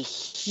is a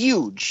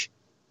huge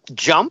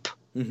jump.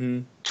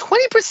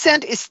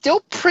 20% is still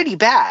pretty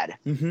bad.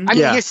 I mean,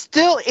 it's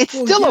still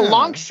a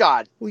long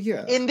shot. Well,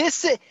 yeah. In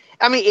this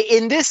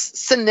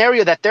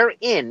scenario that they're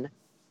in,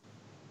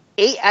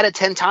 8 out of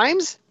 10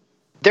 times,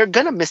 they're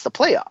gonna miss the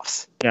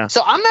playoffs. Yeah.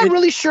 So I'm not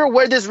really sure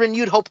where this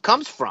renewed hope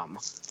comes from.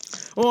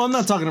 Well, I'm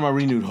not talking about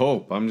renewed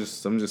hope. I'm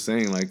just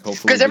saying, like, hopefully,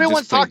 because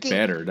everyone's talking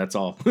better. That's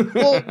all.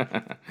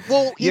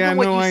 well, even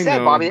what you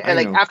said, Bobby, and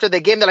like after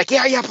the game, they're like,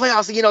 yeah,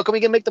 playoffs. Can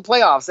we make the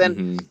playoffs?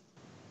 And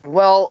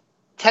well,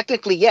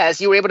 technically, yes,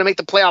 you were able to make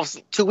the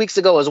playoffs 2 weeks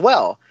ago as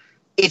well.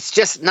 It's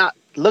just not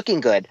looking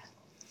good.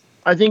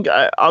 I think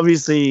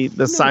obviously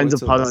the signs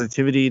of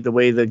positivity, the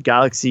way the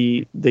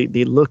Galaxy they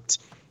looked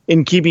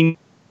in keeping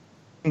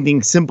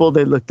things simple,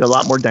 they looked a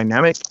lot more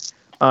dynamic,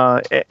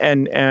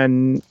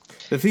 and.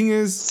 The thing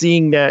is,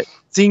 seeing that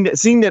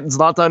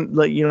Zlatan,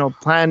 like,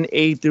 plan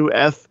A through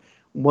F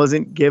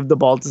wasn't give the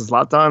ball to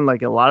Zlatan.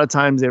 Like a lot of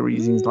times they were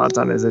using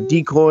Zlatan as a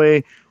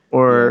decoy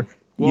or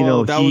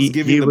Well, that was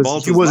giving the ball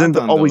to Zlatan,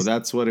 though.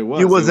 That's what it was.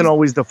 He wasn't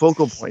always the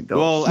focal point, though.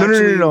 Well,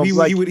 actually, no.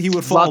 Like, he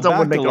would fall Zlatan back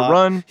would make a lot.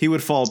 Run. He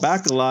would fall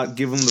back a lot,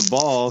 give him the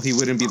ball. He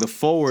wouldn't be the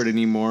forward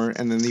anymore,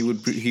 and then he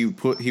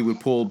would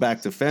pull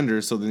back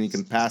defenders so then he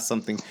can pass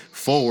something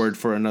forward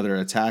for another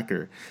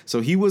attacker.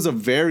 So he was a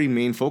very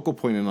main focal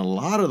point in a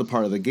lot of the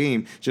part of the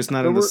game, just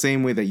not in the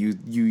same way that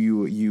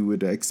you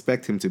would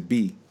expect him to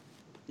be.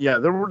 Yeah,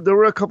 there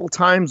were a couple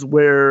times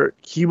where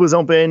he was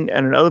open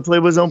and another play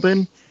was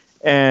open.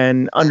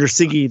 And under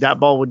Siggy, that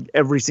ball would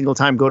every single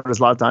time go to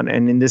Zlatan.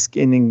 And in this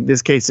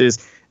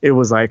cases, it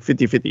was like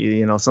 50-50.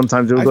 You know,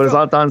 sometimes it would go to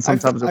Zlatan,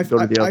 sometimes it would go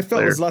to the other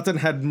player. I felt Zlatan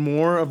had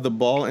more of the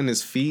ball in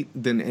his feet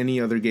than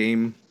any other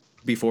game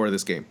before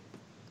this game.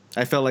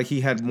 I felt like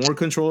he had more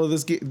control of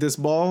this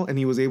ball, and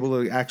he was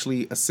able to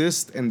actually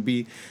assist and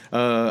be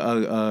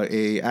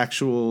a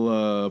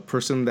actual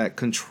person that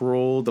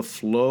controlled the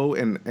flow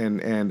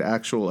and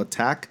actual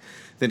attack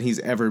than he's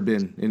ever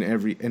been in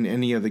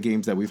any of the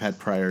games that we've had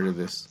prior to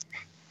this.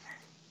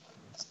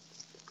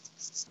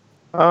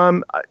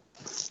 I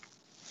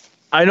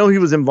know he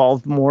was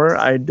involved more.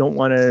 I don't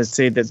want to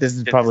say that this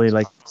is probably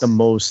like the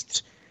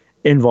most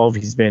involved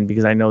he's been,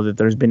 because I know that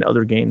there's been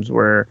other games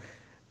where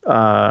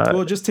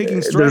just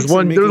taking strikes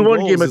and making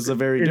goals is a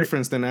very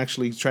difference than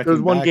actually tracking back.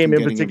 There's one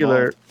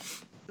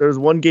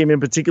game in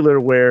particular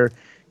where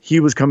he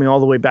was coming all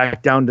the way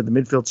back down to the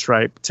midfield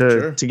stripe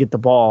to get the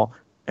ball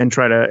and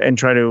try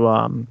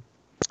to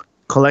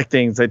collect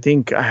things. I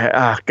think,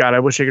 God, I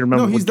wish I could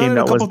remember what game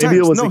that was. Maybe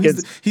it was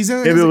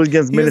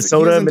against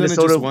Minnesota. He hasn't done it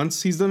just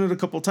once. He's done it a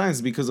couple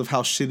times because of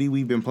how shitty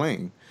we've been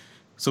playing.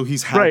 So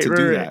he's had to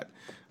do that.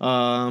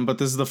 But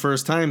this is the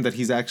first time that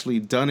he's actually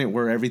done it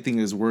where everything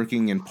is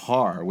working in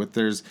par. Where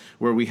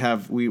we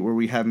have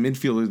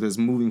midfielders that's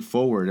moving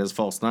forward as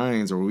false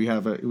nines, or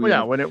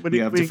when it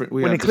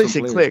clicks,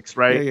 it clicks,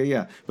 right?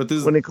 Yeah. But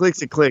when it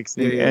clicks, it clicks.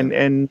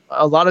 And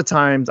a lot of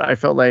times I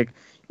felt like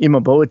Ima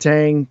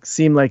Boateng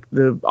seemed like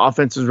the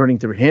offense was running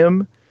through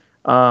him.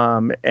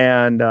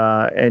 And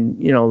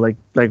you know, like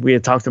we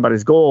had talked about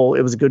his goal,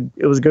 it was a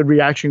good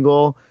reaction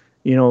goal.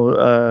 You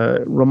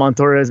know, Roman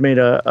Torres made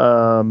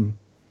a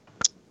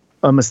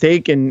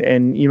mistake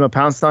and Ima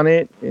pounced on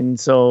it, and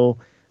so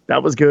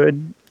that was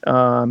good.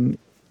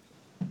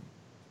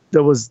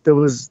 There was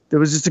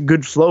just a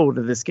good flow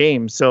to this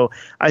game. So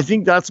I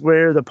think that's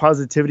where the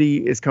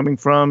positivity is coming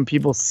from.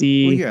 People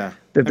see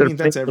that they're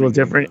playing a little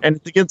different, and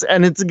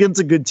it's against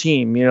a good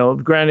team. You know,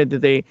 granted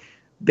that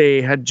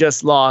they had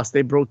just lost,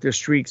 they broke their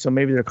streak, so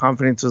maybe their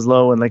confidence was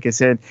low. And like I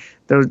said,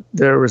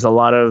 there was a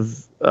lot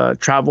of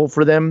travel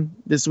for them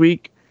this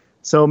week,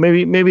 so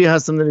maybe it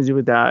has something to do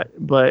with that.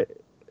 But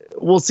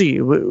we'll see.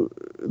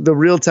 The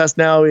real test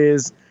now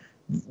is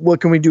what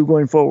can we do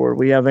going forward.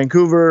 We have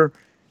Vancouver.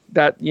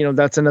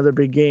 That's another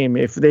big game.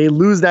 If they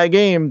lose that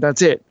game,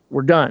 that's it.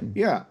 We're done.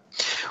 Yeah.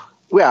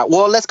 Yeah.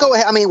 Well, let's go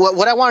ahead. I mean,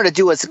 what I wanted to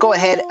do is go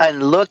ahead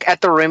and look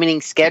at the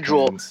remaining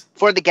schedule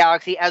for the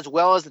Galaxy, as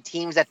well as the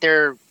teams that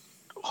they're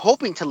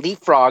hoping to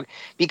leapfrog.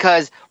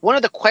 Because one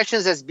of the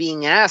questions that's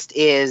being asked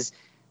is,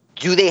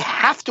 do they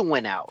have to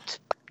win out?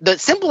 The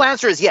simple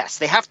answer is yes.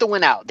 They have to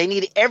win out. They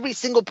need every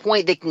single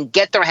point they can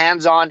get their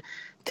hands on.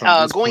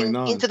 Going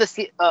into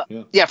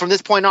from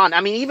this point on.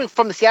 I mean, even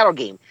from the Seattle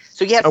game.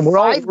 So you have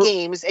 5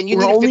 games, and you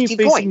need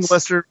 15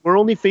 points. We're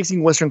only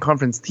facing Western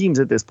Conference teams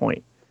at this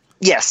point.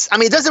 Yes, I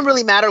mean, it doesn't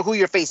really matter who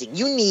you're facing.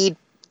 You need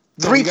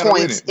 3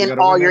 points in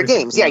all your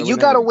games. Yeah, you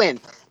got to win.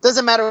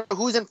 Doesn't matter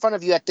who's in front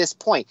of you at this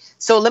point.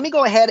 So let me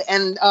go ahead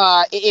and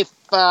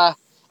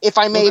if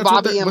I may,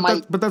 Bobby and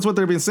Mike. But that's what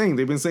they've been saying.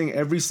 They've been saying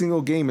every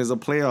single game is a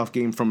playoff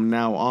game from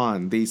now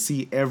on. They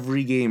see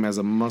every game as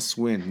a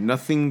must-win.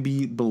 Nothing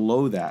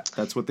below that.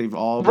 That's what they've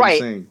all been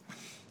saying.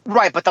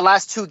 Right, but the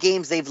last 2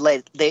 games they've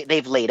laid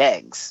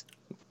eggs.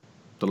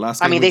 The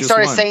last game they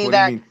started saying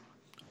that.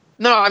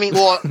 No, I mean,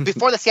 well,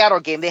 before the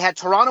Seattle game, they had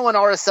Toronto and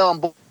RSL,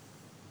 and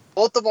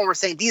both of them were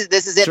saying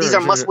this is it. These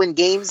are must-win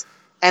games,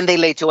 and they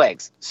laid 2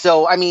 eggs.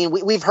 So, I mean,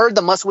 we've heard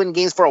the must-win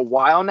games for a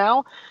while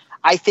now.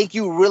 I think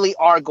you really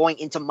are going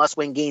into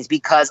must-win games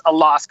because a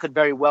loss could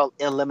very well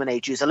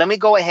eliminate you. So let me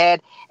go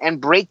ahead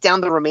and break down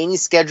the remaining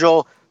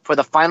schedule for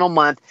the final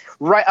month.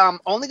 Right,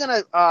 I'm only going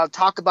to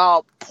talk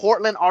about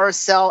Portland,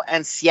 RSL,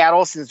 and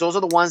Seattle, since those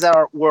are the ones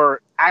that we're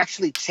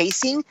actually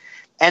chasing.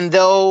 And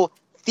though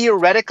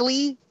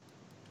theoretically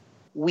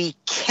we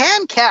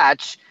can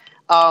catch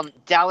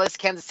Dallas,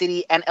 Kansas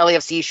City, and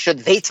LAFC should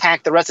they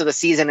tank the rest of the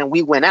season and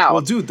we win out.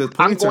 Well, dude, the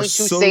points are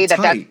so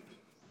tight.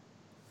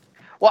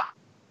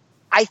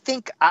 I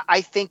think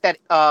that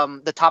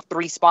the top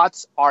 3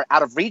 spots are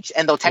out of reach,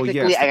 and though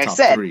technically, like I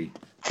said,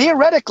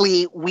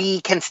 theoretically we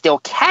can still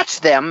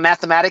catch them.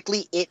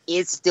 Mathematically, it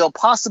is still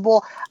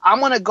possible. I'm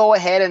going to go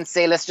ahead and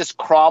say let's just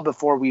crawl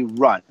before we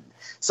run.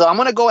 So I'm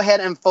going to go ahead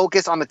and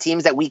focus on the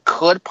teams that we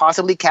could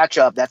possibly catch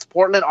up. That's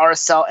Portland,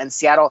 RSL, and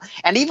Seattle.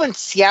 And even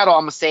Seattle,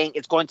 I'm saying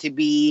it's going to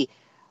be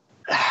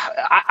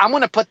I'm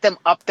going to put them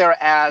up there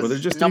as they're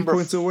just number 3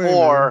 points 4.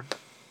 Away,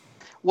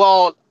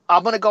 well,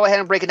 I'm going to go ahead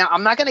and break it down.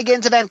 I'm not going to get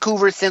into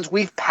Vancouver since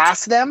we've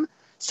passed them.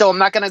 So I'm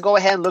not going to go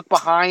ahead and look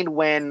behind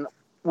when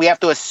we have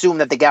to assume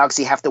that the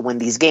Galaxy have to win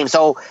these games.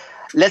 So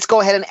let's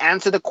go ahead and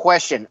answer the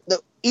question. The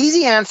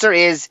easy answer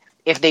is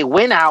if they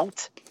win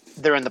out,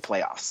 they're in the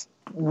playoffs.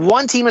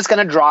 One team is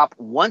going to drop.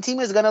 One team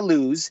is going to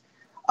lose.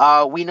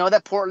 We know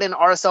that Portland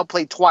and RSL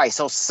played twice,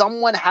 so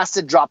someone has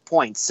to drop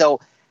points. So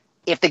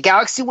if the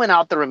Galaxy win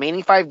out the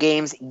remaining 5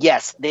 games,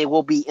 yes, they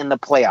will be in the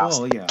playoffs.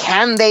 Oh, yeah.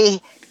 Can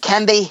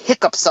they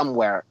hiccup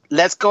somewhere?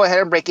 Let's go ahead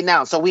and break it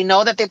down. So we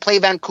know that they play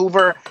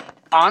Vancouver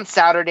on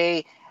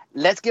Saturday.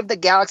 Let's give the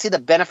Galaxy the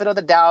benefit of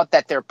the doubt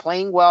that they're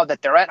playing well,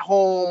 that they're at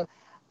home,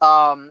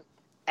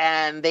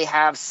 and they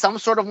have some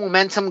sort of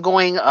momentum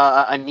going,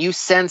 a new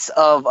sense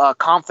of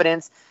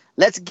confidence.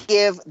 Let's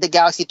give the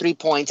Galaxy 3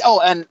 points. Oh,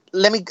 and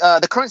let me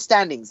the current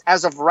standings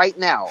as of right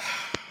now.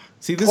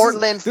 See,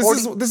 Portland.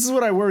 This is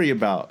what I worry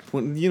about.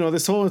 When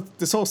this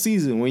whole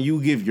season, when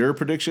you give your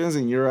predictions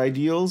and your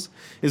ideals,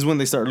 is when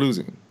they start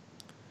losing.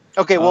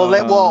 Okay,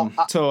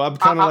 so I'm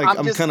kind of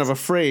I'm kind of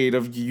afraid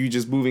of you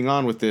just moving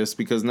on with this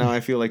because now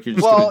I feel like you're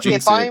just going to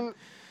jinx it.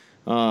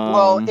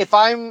 If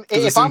I'm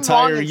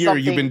entire wrong in year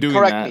you've been doing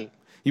correct that. Me.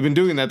 You've been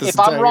doing that this if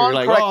entire year. You're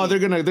like, oh,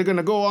 me. they're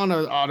gonna go on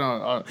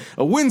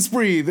a win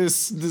spree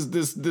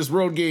this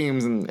road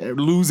games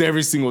and lose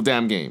every single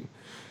damn game.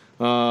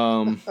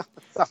 I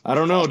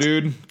don't know,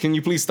 dude. Can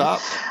you please stop?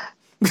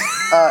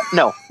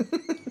 No.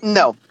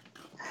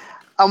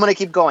 I'm gonna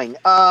keep going.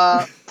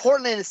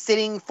 Portland is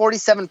sitting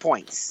 47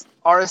 points.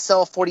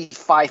 RSL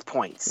 45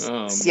 points.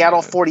 Oh,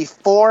 Seattle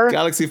 44.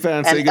 Galaxy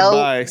fans, say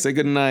goodbye. Say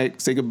good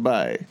night. Say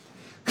goodbye.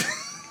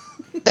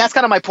 That's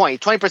kind of my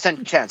point.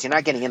 20% chance. You're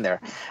not getting in there.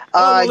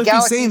 If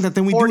he's saying that,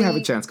 then we do have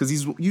a chance because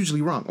he's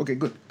usually wrong. Okay,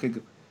 good.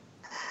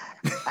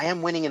 I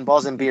am winning in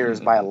balls and beers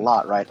by a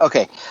lot, right?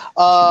 Okay.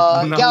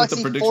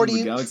 Galaxy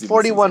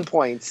 41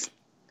 points.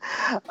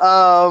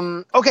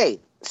 Okay,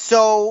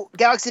 so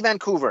Galaxy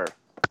Vancouver.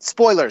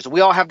 Spoilers.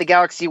 We all have the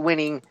Galaxy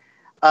winning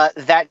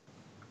that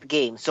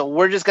game. So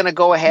we're just going to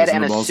go ahead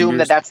and assume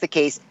that that's the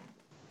case.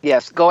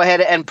 Yes, go ahead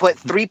and put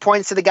 3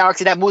 points to the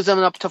Galaxy. That moves them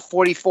up to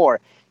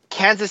 44.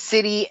 Kansas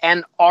City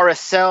and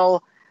RSL.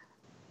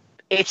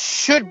 It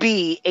should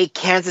be a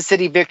Kansas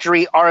City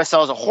victory.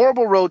 RSL is a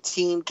horrible road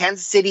team.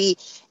 Kansas City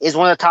is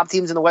one of the top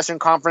teams in the Western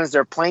Conference.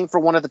 They're playing for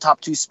one of the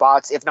top 2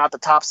 spots, if not the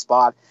top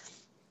spot.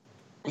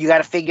 You got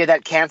to figure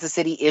that Kansas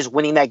City is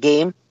winning that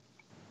game.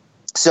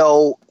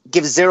 So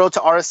give 0 to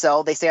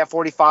RSL. They stay at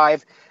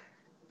 45.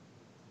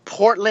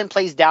 Portland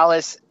plays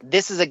Dallas.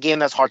 This is a game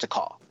that's hard to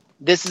call.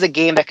 This is a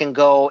game that can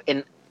go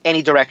in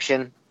any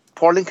direction.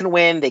 Portland can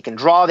win. They can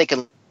draw. They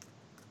can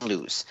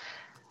lose.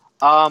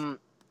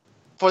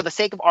 For the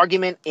sake of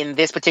argument in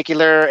this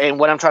particular, and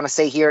what I'm trying to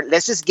say here,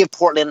 let's just give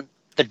Portland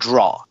the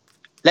draw.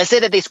 Let's say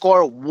that they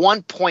score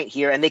 1 point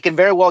here, and they can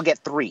very well get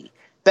 3.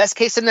 Best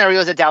case scenario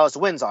is that Dallas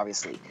wins,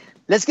 obviously.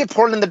 Let's give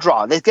Portland the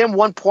draw. Let's give them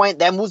 1 point.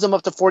 That moves them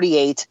up to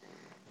 48.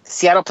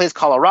 Seattle plays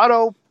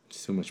Colorado.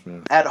 So much,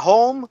 man. At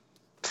home,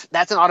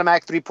 that's an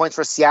automatic 3 points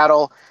for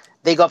Seattle.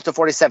 They go up to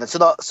 47.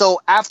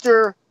 So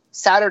after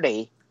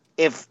Saturday,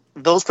 if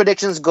those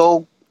predictions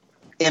go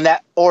in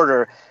that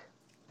order,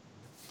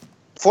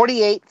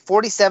 48,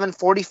 47,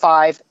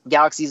 45,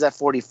 Galaxy's at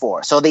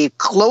 44. So they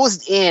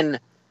closed in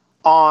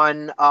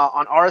on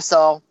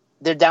RSL.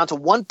 They're down to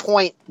 1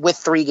 point with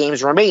 3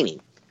 games remaining.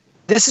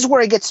 This is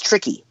where it gets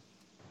tricky.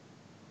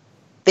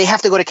 They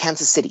have to go to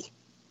Kansas City.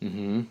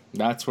 Mm-hmm.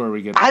 That's where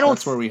we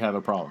that's where we have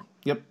a problem.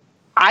 Yep.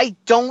 I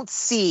don't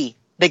see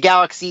the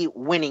Galaxy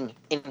winning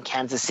in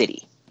Kansas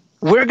City.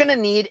 We're going to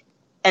need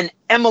an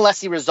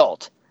MLS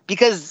result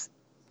because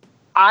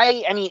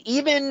I mean,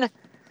 even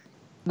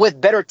with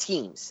better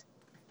teams,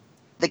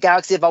 the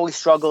Galaxy have always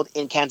struggled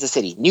in Kansas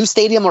City. New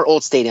stadium or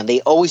old stadium,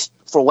 they always,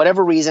 for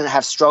whatever reason,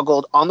 have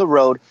struggled on the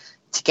road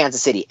to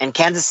Kansas City. And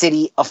Kansas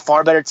City, a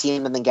far better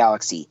team than the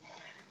Galaxy.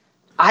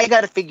 I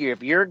got to figure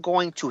if you're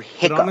going to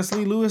hiccup. But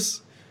honestly,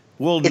 Lewis,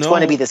 it's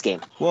going to be this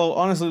game. Well,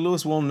 honestly,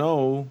 Lewis, we'll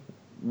know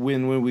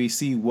when we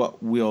see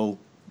what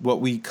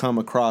we come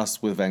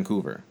across with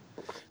Vancouver.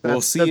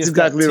 That's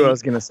exactly what I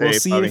was going to say. We'll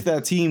see if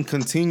that team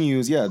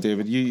continues. Yeah,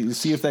 David, you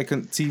see if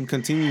that team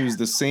continues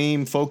the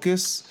same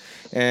focus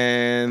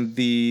and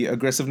the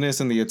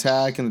aggressiveness and the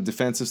attack and the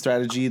defensive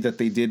strategy that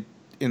they did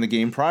in the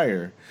game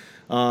prior.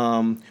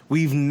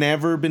 We've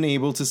never been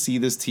able to see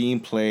this team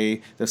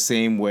play the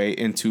same way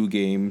in 2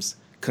 games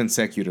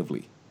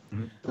consecutively.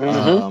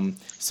 Mm-hmm.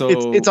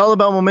 So it's all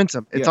about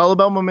momentum. It's all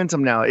about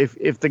momentum now.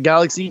 If the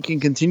Galaxy can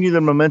continue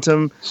their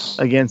momentum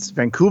against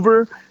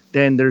Vancouver,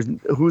 then there's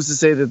who's to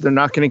say that they're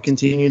not going to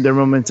continue their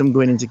momentum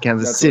going into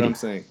Kansas City.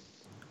 That's what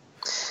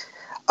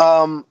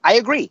I'm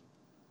saying.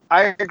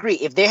 I agree.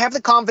 If they have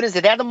the confidence,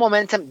 if they have the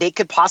momentum, they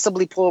could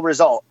possibly pull a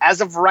result.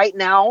 As of right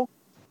now,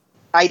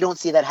 I don't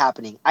see that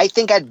happening. I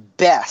think at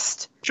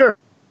best, sure,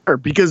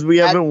 because we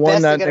haven't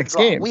won that next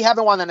game. We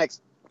haven't won the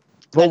next.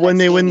 But when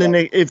they win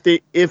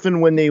if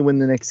and when they win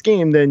the next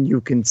game, then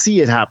you can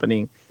see it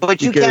happening.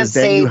 But you can't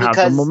say you have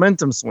the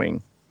momentum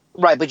swing.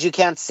 Right, but you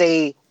can't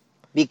say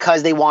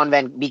because they won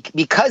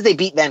because they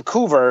beat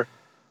Vancouver,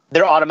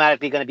 they're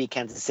automatically going to be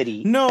Kansas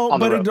City. No,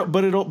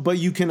 but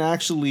you can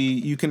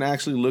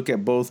actually look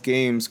at both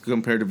games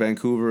compared to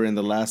Vancouver and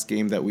the last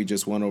game that we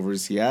just won over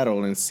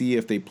Seattle and see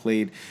if they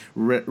played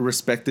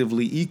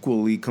respectively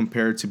equally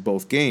compared to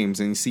both games,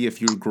 and see if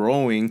you're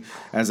growing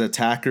as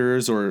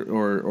attackers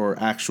or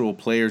actual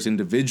players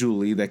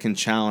individually that can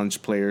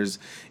challenge players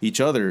each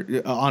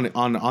other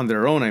on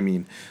their own. I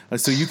mean,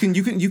 so you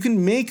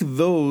can make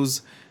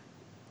those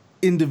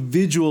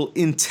individual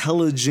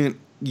intelligent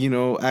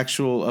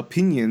actual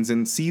opinions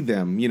and see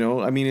them,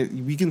 I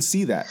mean, we can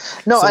see that.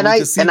 No, so and I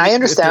understand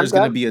if there's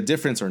going to be a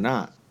difference or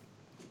not.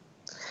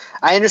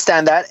 I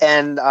understand that,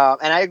 and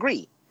I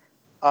agree.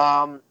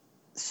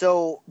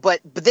 So, but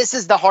this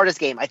is the hardest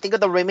game. I think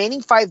of the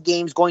remaining 5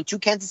 games, going to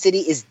Kansas City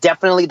is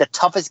definitely the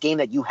toughest game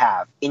that you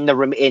have in the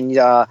remaining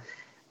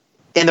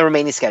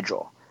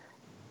schedule.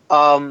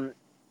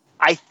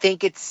 I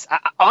think it's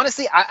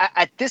honestly,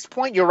 at this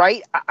point, you're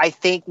right. I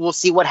think we'll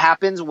see what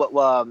happens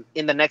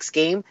in the next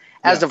game.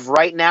 As of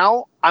right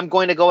now, I'm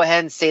going to go ahead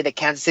and say that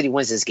Kansas City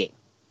wins this game.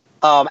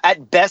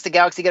 At best, the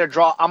Galaxy get a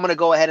draw. I'm going to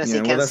go ahead and say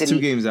Kansas City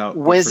 2 games out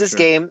wins this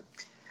game.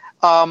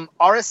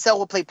 RSL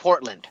will play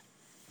Portland.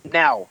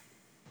 Now,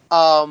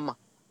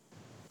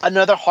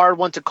 another hard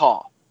one to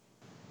call.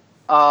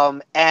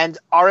 And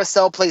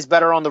RSL plays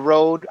better on the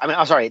road.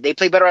 I'm sorry, they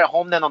play better at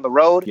home than on the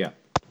road. Yeah.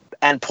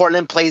 And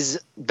Portland plays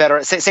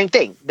better. Same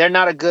thing. They're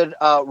not a good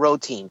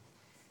road team.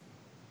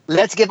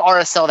 Let's give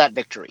RSL that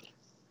victory.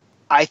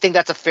 I think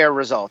that's a fair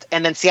result.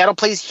 And then Seattle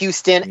plays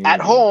Houston at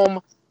home.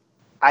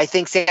 I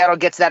think Seattle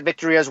gets that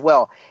victory as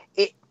well.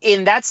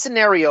 In that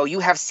scenario,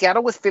 you have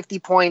Seattle with 50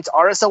 points,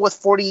 RSL with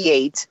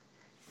 48,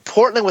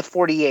 Portland with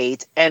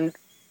 48, and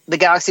the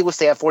Galaxy will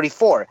stay at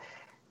 44.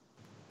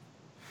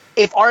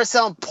 If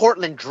RSL and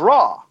Portland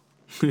draw,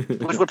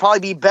 which would probably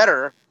be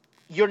better,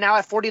 you're now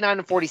at 49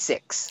 and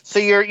 46. So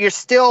you're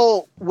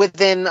still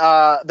within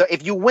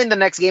if you win the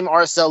next game,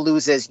 RSL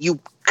loses, you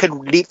could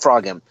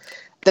leapfrog him.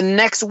 The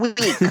next week,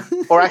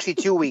 or actually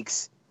 2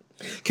 weeks.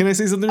 Can I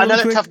say something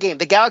another really quick? Tough game.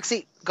 The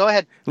Galaxy, go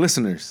ahead.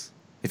 Listeners,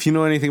 if you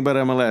know anything about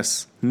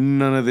MLS,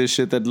 none of this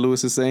shit that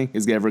Lewis is saying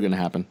is ever going to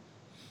happen.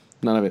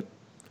 None of it.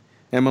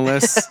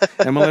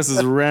 MLS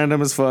is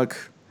random as fuck.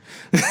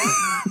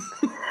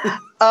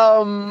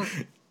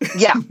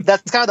 Yeah,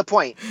 that's kind of the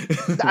point.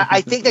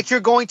 I think that you're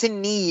going to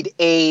need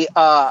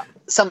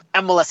some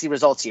MLS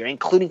results here,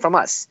 including from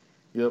us.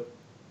 Yep.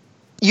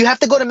 You have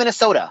to go to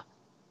Minnesota.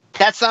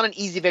 That's not an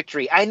easy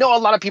victory. I know a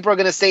lot of people are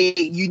going to say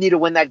you need to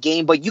win that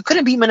game, but you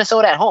couldn't beat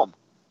Minnesota at home.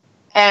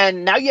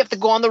 And now you have to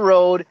go on the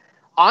road,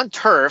 on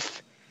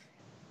turf.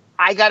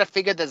 I got to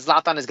figure that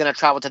Zlatan is going to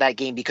travel to that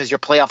game because your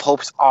playoff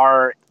hopes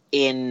are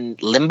in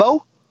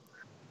limbo.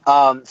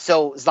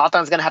 So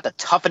Zlatan's going to have to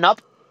toughen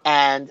up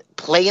and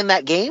play in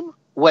that game.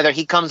 Whether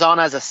he comes on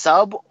as a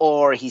sub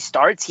or he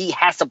starts, he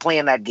has to play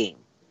in that game.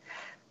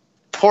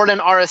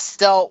 Portland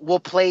RSL will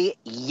play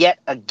yet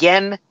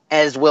again,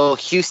 as will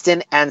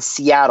Houston and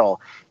Seattle.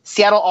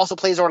 Seattle also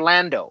plays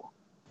Orlando.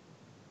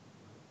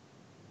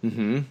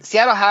 Mm-hmm.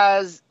 Seattle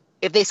has,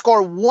 if they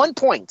score 1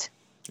 point,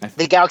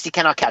 the Galaxy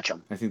cannot catch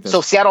them.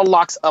 So Seattle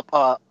locks up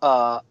a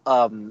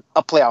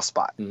playoff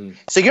spot. Mm-hmm.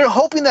 So you're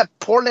hoping that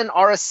Portland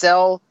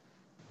RSL,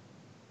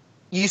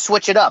 you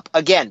switch it up.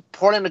 Again,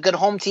 Portland a good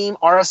home team,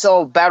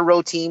 RSL a bad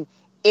road team.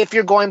 If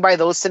you're going by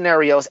those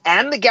scenarios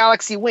and the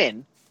Galaxy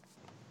win,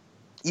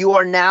 you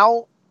are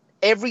now,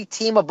 every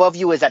team above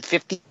you is at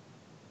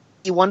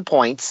 51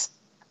 points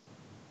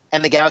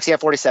and the Galaxy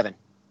at 47.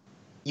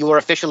 You are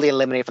officially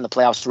eliminated from the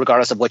playoffs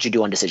regardless of what you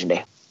do on decision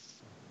day.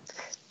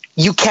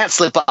 You can't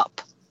slip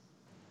up.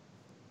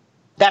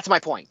 That's my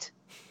point.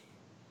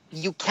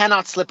 You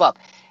cannot slip up.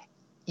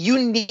 You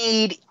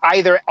need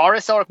either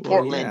RSL or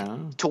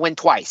Portland to win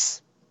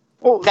twice.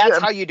 Well, that's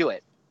how you do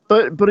it.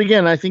 But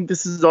again, I think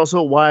this is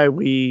also why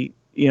we,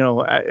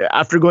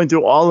 after going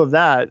through all of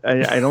that,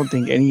 I don't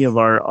think any of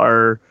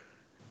our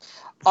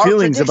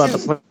feelings about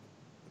the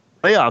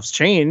playoffs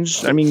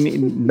changed. I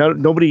mean,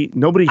 nobody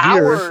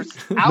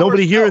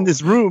here in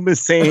this room is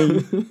saying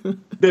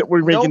that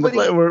we're making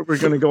we're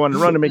going to go on a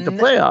run to make the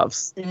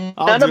playoffs.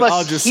 None of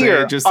us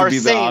here are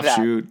saying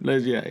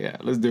that.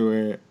 Let's do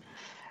it.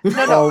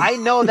 No, I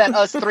know that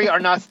us three are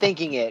not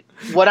thinking it.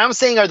 What I'm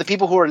saying are the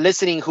people who are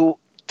listening who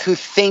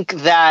think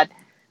that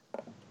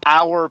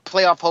our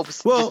playoff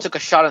hopes just took a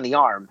shot in the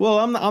arm. Well,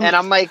 I'm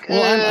like,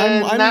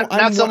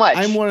 not so much.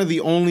 I'm one of the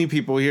only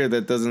people here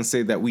that doesn't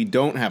say that we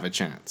don't have a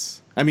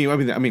chance. I mean, well,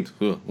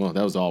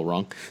 that was all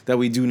wrong. That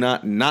we do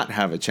not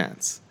have a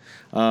chance.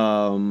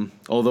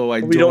 Although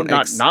we don't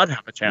not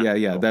have a chance.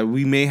 Yeah, that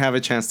we may have a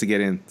chance to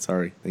get in.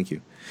 Sorry, thank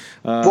you.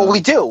 Well, we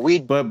do. We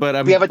have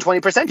a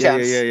 20%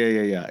 chance.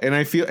 Yeah. And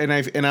I feel,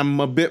 and I'm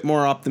a bit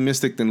more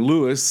optimistic than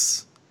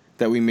Lewis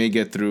that we may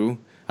get through.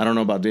 I don't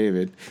know about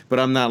David, but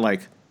I'm not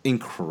like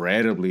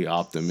incredibly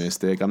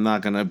optimistic. I'm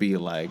not gonna be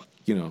like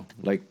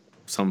like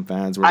some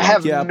fans were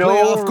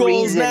playoff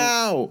goals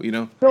now.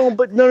 No.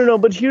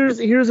 But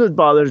here's what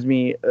bothers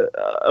me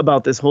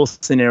about this whole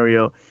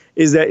scenario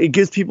is that it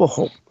gives people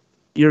hope.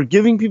 You're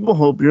giving people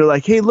hope. You're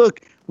like, hey,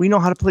 look, We know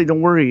how to play.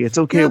 Don't worry. It's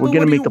okay. We're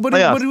going to make the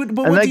playoffs.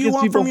 But what do you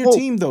want from your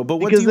team, though? But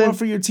what do you want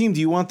for your team? Do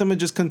you want them to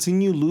just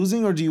continue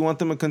losing, or do you want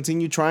them to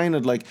continue trying to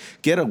like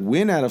get a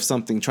win out of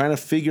something, trying to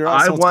figure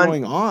out what's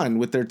going on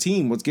with their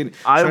team, trying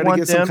to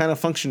get some kind of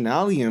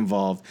functionality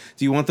involved?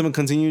 Do you want them to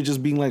continue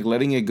just being like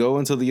letting it go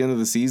until the end of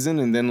the season,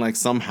 and then like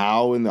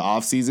somehow in the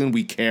off season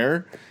we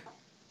care?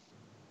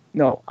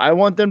 No, I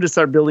want them to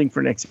start building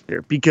for next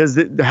year because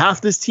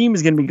half this team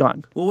is going to be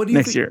gone. Well, what do you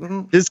next year?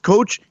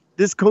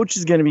 This coach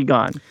is going to be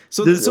gone.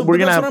 So that's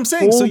what I'm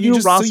saying. So you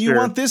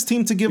want this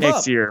team to give up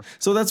next year.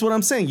 So that's what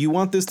I'm saying. You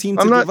want this team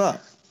to give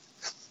up.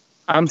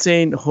 I'm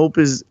saying hope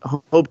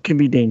can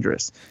be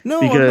dangerous.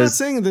 No, I'm not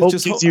saying that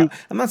just hope.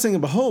 I'm not saying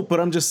about hope,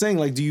 but I'm just saying,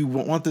 like, do you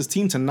want this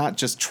team to not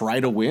just try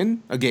to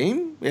win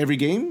every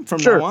game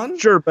from now on?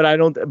 Sure, but I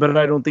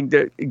don't think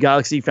that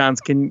Galaxy fans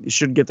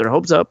should get their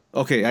hopes up.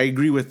 Okay, I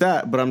agree with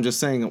that, but I'm just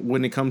saying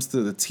when it comes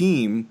to the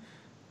team,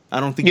 I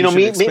don't think you should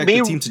expect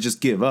the team to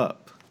just give up.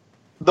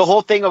 The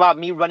whole thing about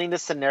me running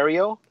this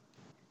scenario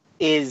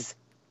is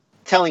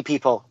telling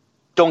people,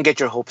 don't get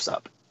your hopes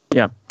up.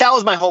 Yeah. That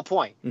was my whole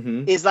point.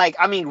 Mm-hmm. Is like,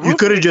 I mean, you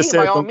could have just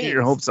said, don't get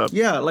your hopes up.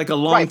 Yeah, like a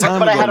long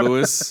time ago,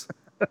 Lewis.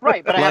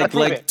 Right, but I had to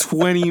prove like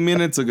 20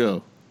 minutes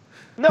ago.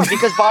 No,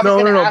 because Bobby's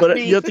going to ask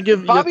me. You have to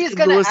give Bobby's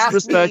going to ask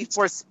respect. me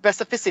for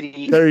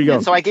specificity. There you go.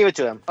 And so I gave it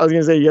to him. I was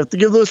going to say, you have to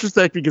give Lewis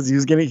respect because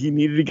he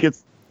needed to get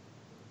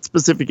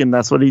specific, and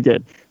that's what he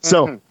did.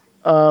 So,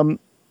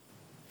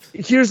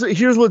 here's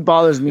what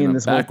bothers me in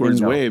this backwards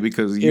whole thing, way,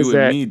 because you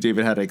and me,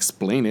 David, had to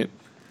explain it.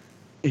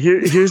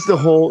 Here's the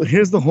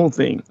whole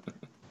thing,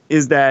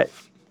 is that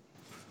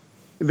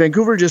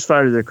Vancouver just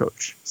fired their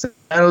coach. San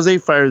Jose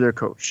fired their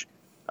coach.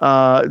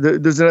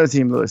 There's another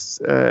team, Lewis.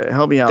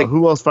 Help me out.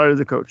 Who else fired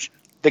the coach?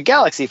 The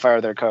Galaxy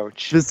fired their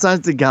coach.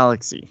 Besides the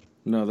Galaxy.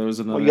 No, there was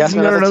another.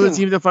 Well, another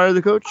team that fired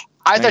the coach?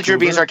 I thought you were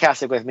being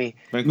sarcastic with me.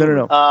 Vancouver.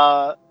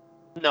 No.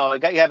 No,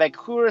 you have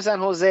Vancouver, San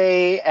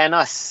Jose, and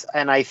us.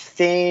 And I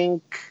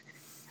think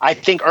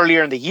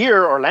earlier in the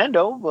year,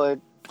 Orlando, but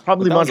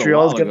probably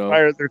Montreal's going to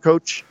fire their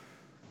coach.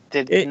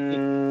 I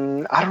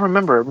don't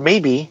remember.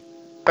 Maybe.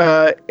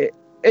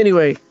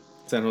 Anyway.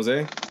 San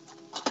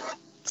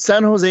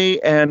Jose,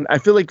 and I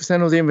feel like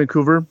San Jose and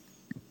Vancouver,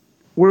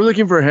 we're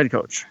looking for a head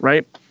coach,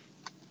 right?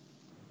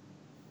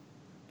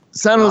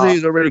 San Jose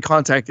has already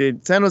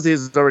contacted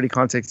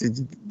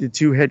the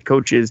two head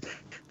coaches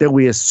that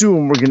we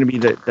assume were going to be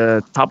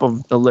the top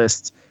of the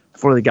list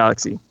for the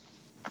Galaxy.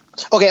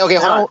 Okay, hold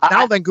on.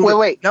 Now Vancouver.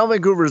 Wait. Now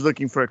Vancouver is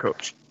looking for a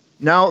coach.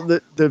 Now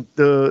the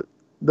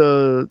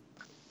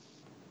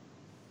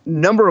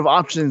number of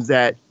options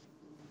that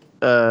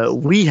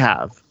we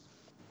have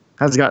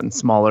has gotten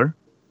smaller,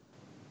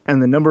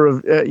 and the number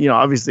of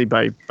obviously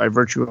by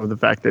virtue of the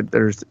fact that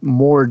there's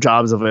more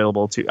jobs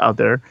available out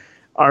there,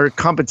 our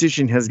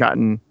competition has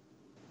gotten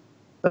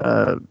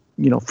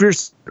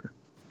fiercer.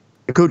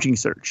 The coaching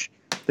search.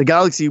 The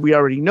Galaxy, we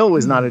already know,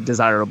 is not a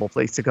desirable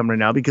place to come right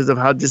now because of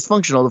how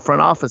dysfunctional the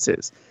front office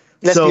is.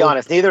 Let's be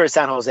honest. Neither is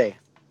San Jose.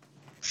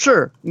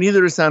 Sure,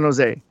 neither is San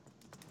Jose.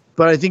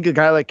 But I think a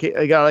guy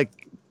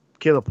like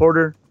Caleb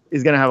Porter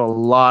is going to have a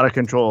lot of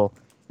control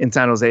in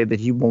San Jose that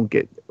he won't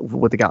get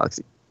with the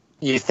Galaxy.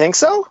 You think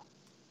so?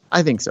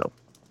 I think so.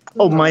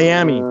 Oh,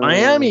 Miami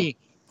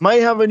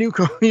might have a new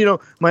coach.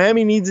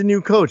 Miami needs a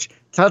new coach.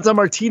 Tata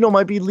Martino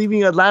might be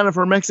leaving Atlanta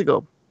for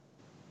Mexico.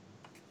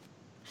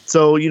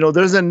 So,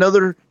 there's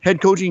another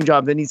head coaching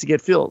job that needs to get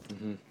filled.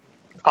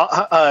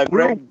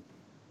 Greg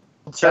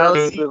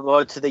Chelsea will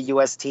go to the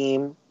U.S.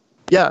 team.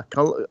 Yeah,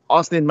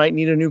 Austin might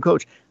need a new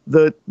coach.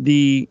 The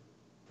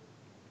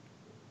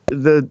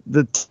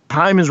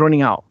time is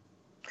running out.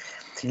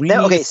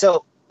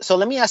 So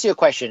let me ask you a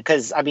question,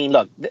 because I mean,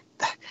 look,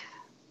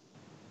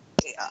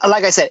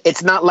 like I said,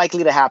 it's not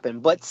likely to happen.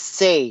 But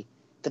say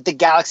that the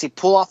Galaxy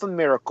pull off a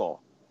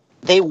miracle,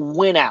 they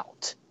win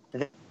out,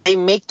 they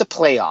make the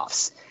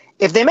playoffs.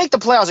 If they make the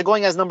playoffs, they're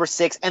going as number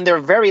 6, and they're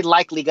very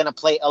likely going to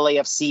play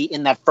LAFC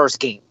in that first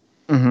game.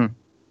 Mm-hmm.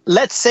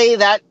 Let's say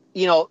that,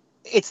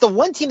 it's the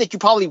one team that you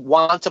probably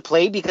want to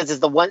play because it's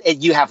the one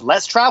you have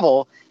less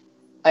travel.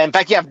 In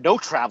fact, you have no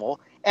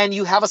travel, and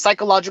you have a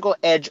psychological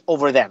edge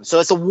over them. So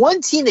it's the one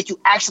team that you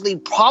actually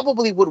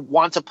probably would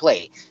want to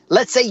play.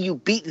 Let's say you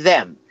beat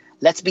them.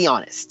 Let's be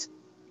honest.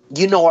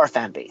 You know our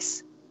fan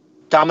base.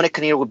 Dominic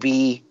Kinnear would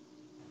be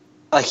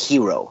a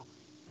hero.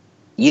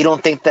 You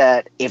don't think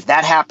that if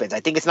that happens, I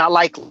think it's not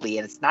likely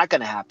and it's not going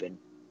to happen,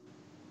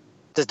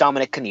 does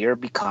Dominic Kinnear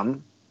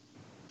become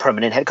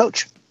permanent head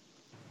coach?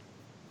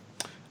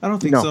 I don't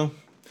think so.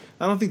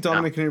 I don't think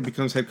Dominic Kinnear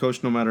becomes head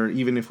coach no matter,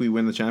 even if we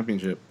win the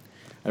championship.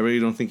 I really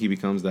don't think he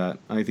becomes that.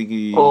 I think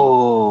he... I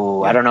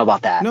don't know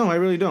about that. No, I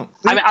really don't.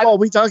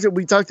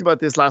 We talked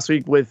about this last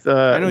week with...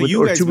 I know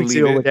you guys 2 weeks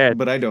believe ago with Ed.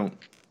 but I don't.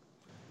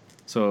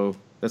 So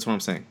that's what I'm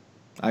saying.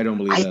 I don't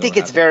believe I think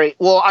it's very...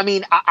 Well, I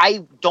mean,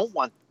 I don't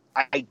want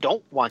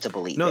to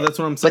believe it. No, that's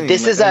what I'm saying. But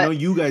this is I know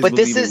you guys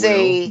believe this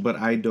it will, but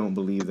I don't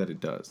believe that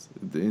it does.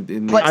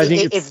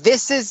 If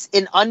this is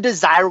an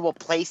undesirable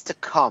place to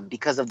come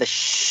because of the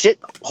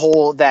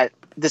shithole that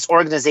this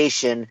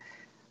organization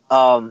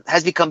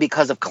has become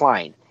because of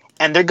Klein,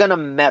 and they're gonna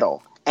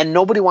meddle, and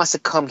nobody wants to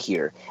come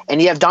here.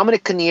 And you have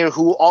Dominic Kinnear,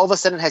 who all of a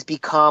sudden has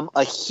become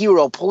a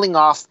hero, pulling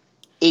off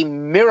a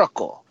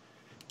miracle,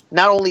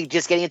 not only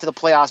just getting into the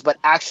playoffs, but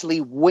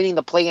actually winning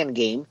the play-in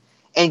game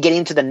and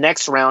getting to the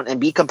next round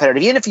and be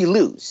competitive, even if you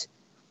lose.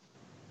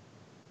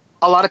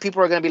 A lot of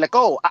people are going to be like,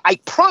 oh, I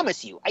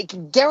promise you, I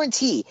can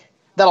guarantee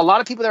that a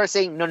lot of people that are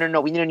saying,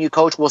 no, we need a new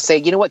coach will say,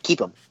 you know what, keep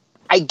him.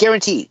 I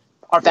guarantee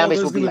our fan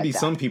base will be like that. There's going to be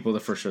some people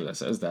that for sure that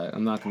says that.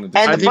 I'm not going to.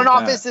 And the front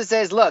office that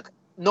says, look,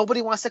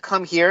 nobody wants to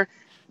come here.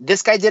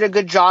 This guy did a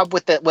good job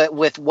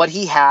with what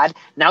he had.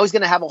 Now he's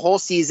going to have a whole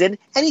season,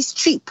 and he's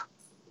cheap.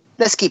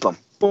 Let's keep him.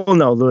 Well,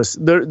 no, Lewis,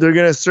 they're going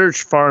to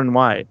search far and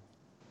wide.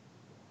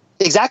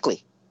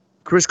 Exactly.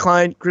 Chris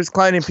Klein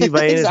and Pete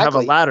Vagenas have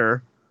a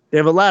ladder. They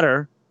have a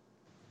ladder.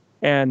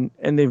 And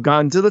they've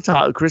gone to the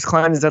top. Chris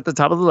Klein is at the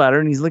top of the ladder,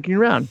 and he's looking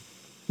around.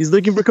 He's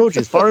looking for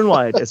coaches far and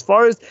wide, as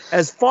far as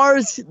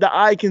the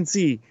eye can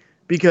see,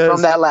 because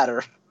from that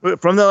ladder,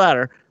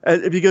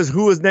 because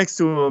who was next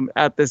to him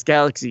at this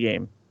Galaxy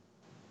game?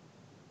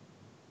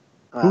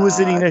 Who was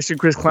sitting next to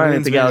Chris Klein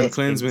at the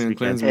Galaxy?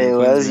 Klinsmann.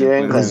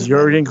 It was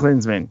Jurgen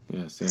Klinsmann.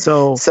 Yes.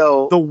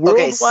 So the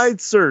worldwide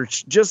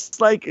search,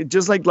 just like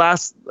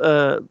last,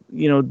 at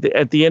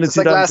the end of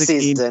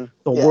 2016,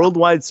 the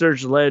worldwide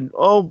search led.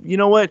 Oh, you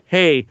know what?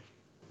 Hey,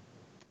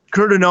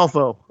 Kurt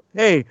Anelfo.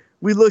 Hey,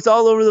 we looked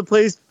all over the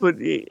place, but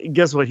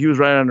guess what? He was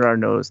right under our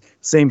nose.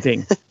 Same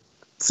thing.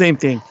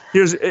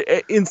 Here's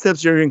in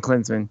steps Jurgen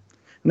Klinsmann.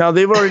 Now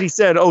they've already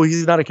said, oh,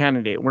 he's not a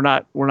candidate. We're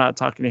not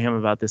talking to him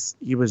about this.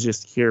 He was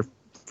just here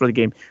for the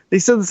game. They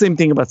said the same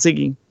thing about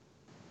Siggy.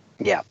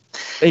 Yeah,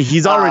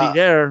 he's already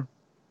there.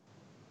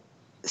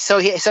 So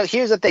here's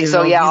the thing. He's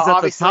at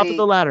the top of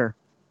the ladder.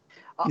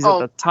 He's at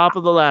the top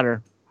of the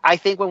ladder. I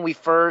think when we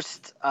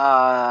first,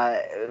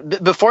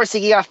 before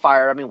Siggy got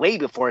fired, I mean, way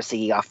before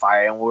Siggy got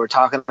fired, and we were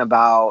talking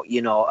about,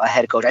 a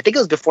head coach. I think it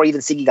was before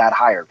even Siggy got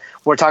hired.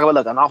 We were talking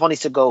about, look, Anelfo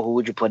needs to go. Who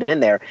would you put in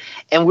there?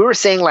 And we were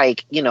saying,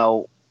 like,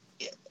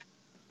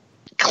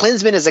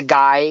 Klinsmann is a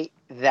guy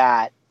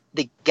that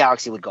the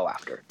Galaxy would go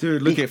after.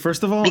 Dude, look at,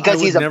 first of all, because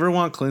I would never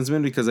want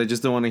Klinsmann because I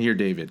just don't want to hear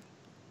David.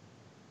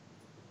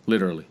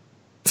 Literally.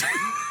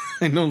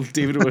 I know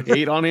David would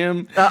hate on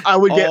him. I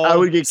would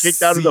get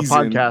kicked out of the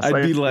podcast.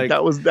 I'd be like,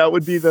 that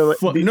would be the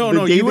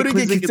no, you wouldn't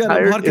get kicked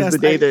out of the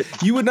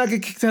podcast. You would not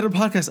get kicked out of the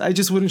podcast. I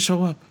just wouldn't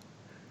show up.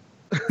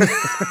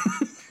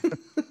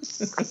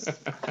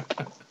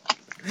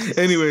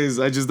 Anyways,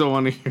 I just don't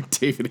want to hear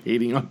David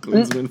hating on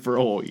Klinsmann for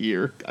a whole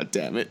year. God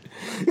damn it.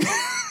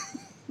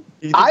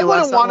 I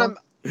wouldn't want him.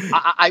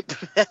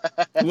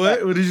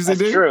 What? What did you say,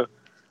 Dave? True.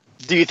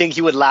 Do you think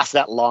he would last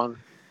that long?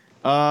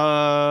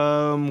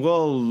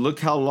 Well, look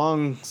how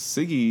long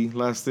Siggy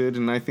lasted,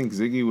 and I think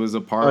Ziggy was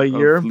a part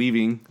of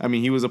leaving. I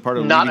mean, he was a part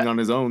of leaving on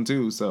his own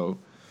too. So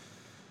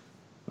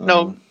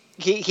no,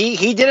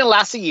 he didn't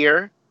last a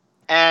year,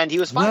 and he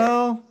was fired.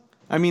 Well,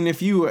 I mean,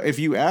 if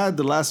you add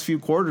the last few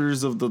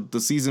quarters of the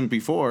season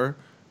before,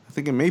 I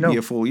think it may be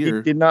a full year.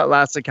 He did not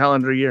last a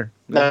calendar year.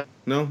 No,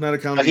 not a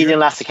calendar year. He didn't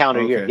last a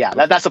calendar year. Yeah,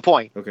 that's the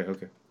point.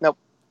 Okay. Nope.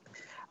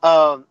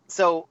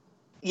 So.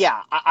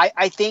 Yeah,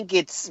 I think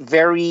it's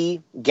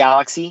very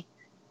Galaxy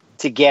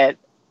to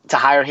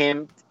hire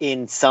him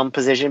in some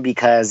position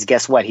because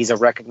guess what? He's a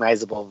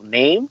recognizable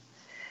name.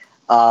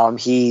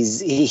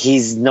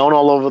 He's known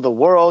all over the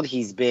world.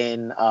 He's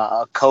been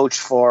a coach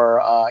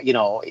for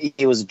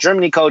he was a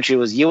Germany coach. He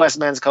was U.S.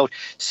 men's coach.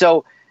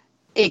 So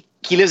he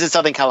lives in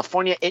Southern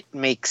California. It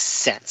makes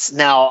sense.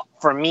 Now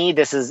for me,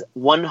 this is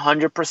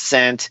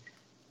 100%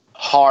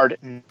 hard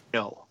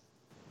no.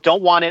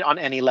 Don't want it on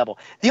any level.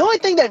 The only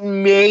thing that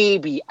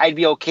maybe I'd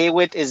be okay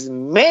with is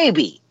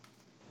maybe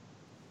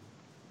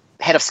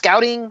head of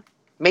scouting,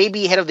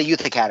 maybe head of the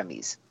youth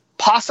academies.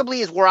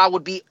 Possibly is where I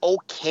would be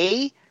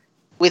okay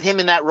with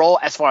him in that role.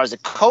 As far as a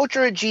coach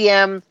or a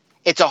GM,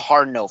 it's a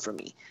hard no for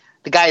me.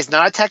 The guy is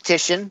not a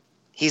tactician.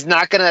 He's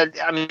not going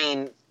to, I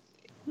mean,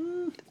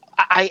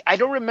 I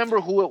don't remember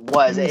who it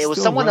was. It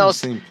was someone else.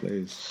 Same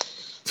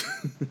plays.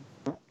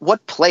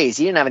 What plays?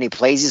 He didn't have any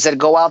plays. He said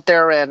go out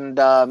there and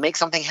make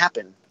something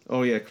happen.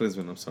 Oh, yeah,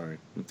 Klinsmann. I'm sorry.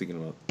 I'm thinking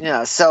about.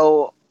 Yeah,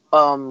 so,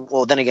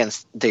 well, then again,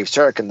 Dave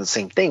Sorokin, the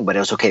same thing, but it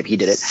was okay if he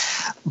did it.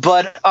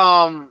 But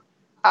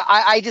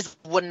I just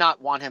would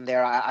not want him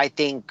there. I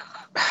think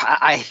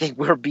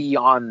we're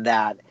beyond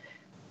that.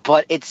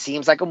 But it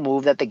seems like a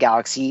move that the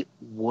Galaxy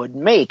would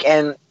make.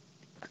 And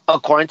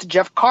according to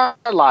Jeff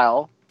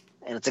Carlisle,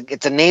 and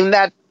it's a name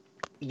that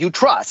you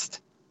trust,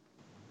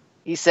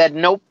 he said,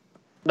 nope,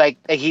 like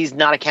he's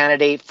not a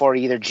candidate for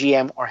either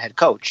GM or head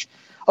coach.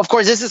 Of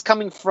course, this is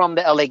coming from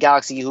the LA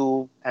Galaxy,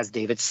 who, as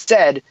David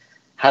said,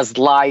 has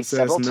lied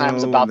several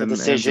times about the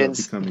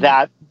decisions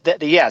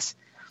yes,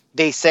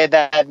 they said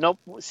that nope,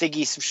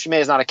 Siggy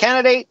Schmidt is not a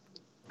candidate.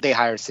 They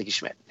hired Siggy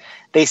Schmidt.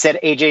 They said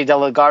AJ De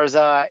La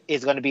Garza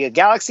is going to be a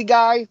Galaxy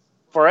guy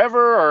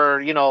forever, or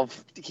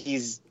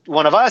he's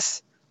one of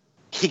us.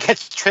 He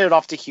gets traded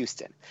off to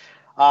Houston.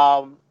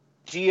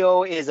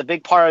 Gio is a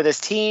big part of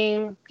this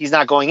team. He's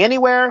not going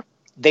anywhere.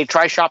 They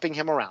try shopping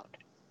him around.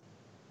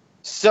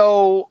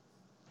 So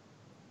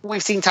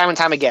we've seen time and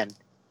time again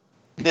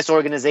this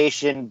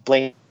organization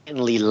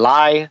blatantly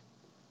lie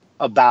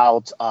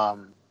about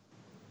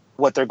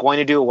what they're going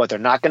to do or what they're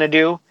not going to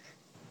do.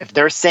 If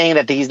they're saying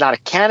that he's not a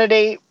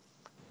candidate,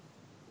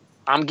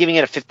 I'm giving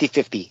it a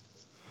 50-50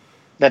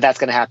 that that's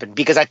going to happen.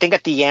 Because I think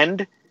at the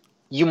end,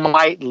 you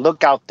might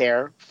look out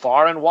there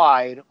far and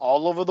wide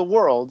all over the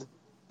world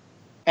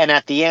and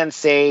at the end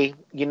say,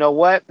 you know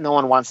what? No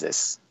one wants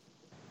this.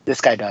 This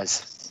guy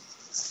does.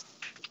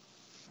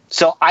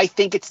 So I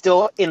think it's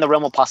still in the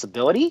realm of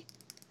possibility.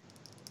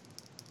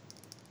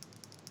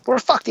 We're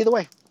fucked either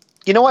way.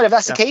 You know what? If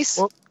that's the case,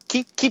 well,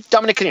 keep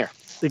Dominic Kinnear.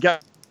 The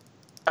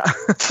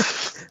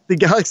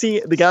Galaxy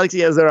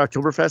has their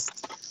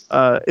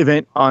Oktoberfest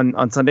event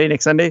on Sunday,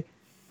 next Sunday,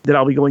 that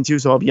I'll be going to.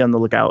 So I'll be on the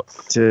lookout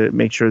to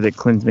make sure that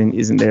Klinsmann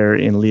isn't there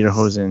in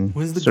Lederhosen.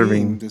 When's the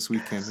serving game this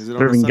weekend? Is it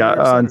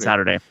on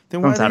Saturday?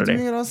 Then why on are Saturday? they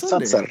doing it on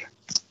Sunday?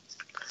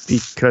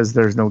 Because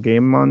there's no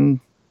game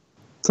on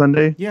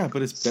Sunday. Yeah,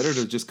 but it's better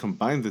to just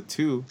combine the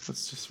two.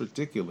 That's just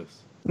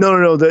ridiculous.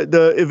 No.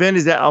 The event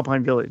is at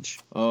Alpine Village.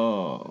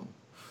 Oh.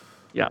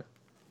 Yeah.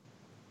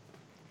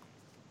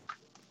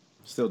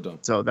 Still dumb.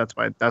 So that's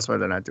why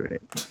they're not doing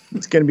it.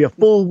 It's going to be a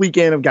full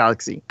weekend of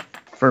Galaxy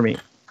for me.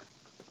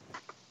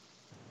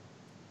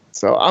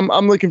 So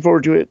I'm looking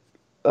forward to it.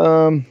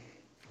 All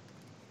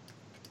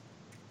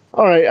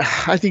right,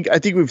 I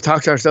think we've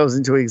talked ourselves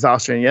into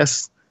exhaustion.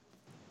 Yes.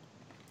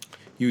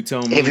 You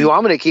tell me. If you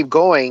want me to keep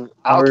going,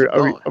 are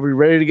we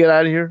ready to get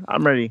out of here?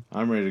 I'm ready.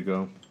 I'm ready to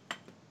go.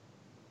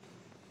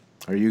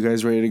 Are you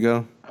guys ready to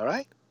go? All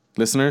right.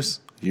 Listeners,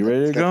 you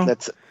ready to go?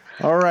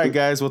 All right,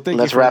 guys. Well, thank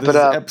you. Let's wrap it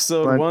up.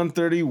 Episode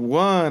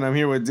 131. I'm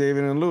here with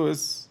David and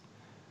Lewis.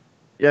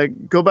 Yeah,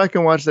 go back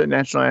and watch that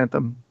national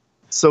anthem.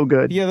 So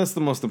good. Yeah, that's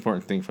the most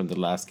important thing from the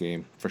last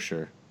game, for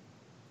sure.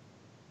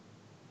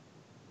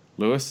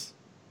 Lewis?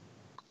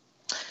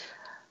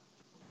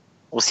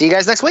 We'll see you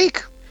guys next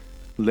week.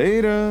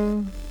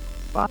 Later.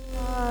 Bye.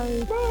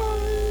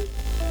 Bye.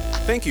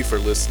 Thank you for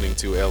listening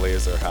to LA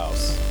is Our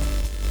House.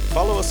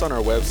 Follow us on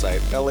our website,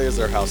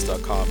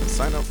 laisourhouse.com, and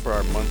sign up for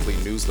our monthly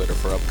newsletter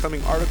for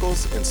upcoming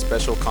articles and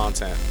special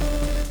content.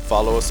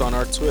 Follow us on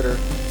our Twitter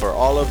for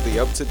all of the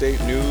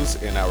up-to-date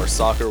news in our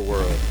soccer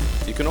world.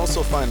 You can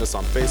also find us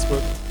on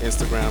Facebook,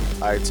 Instagram,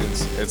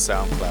 iTunes, and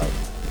SoundCloud.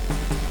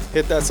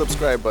 Hit that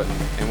subscribe button,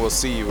 and we'll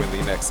see you in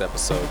the next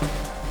episode.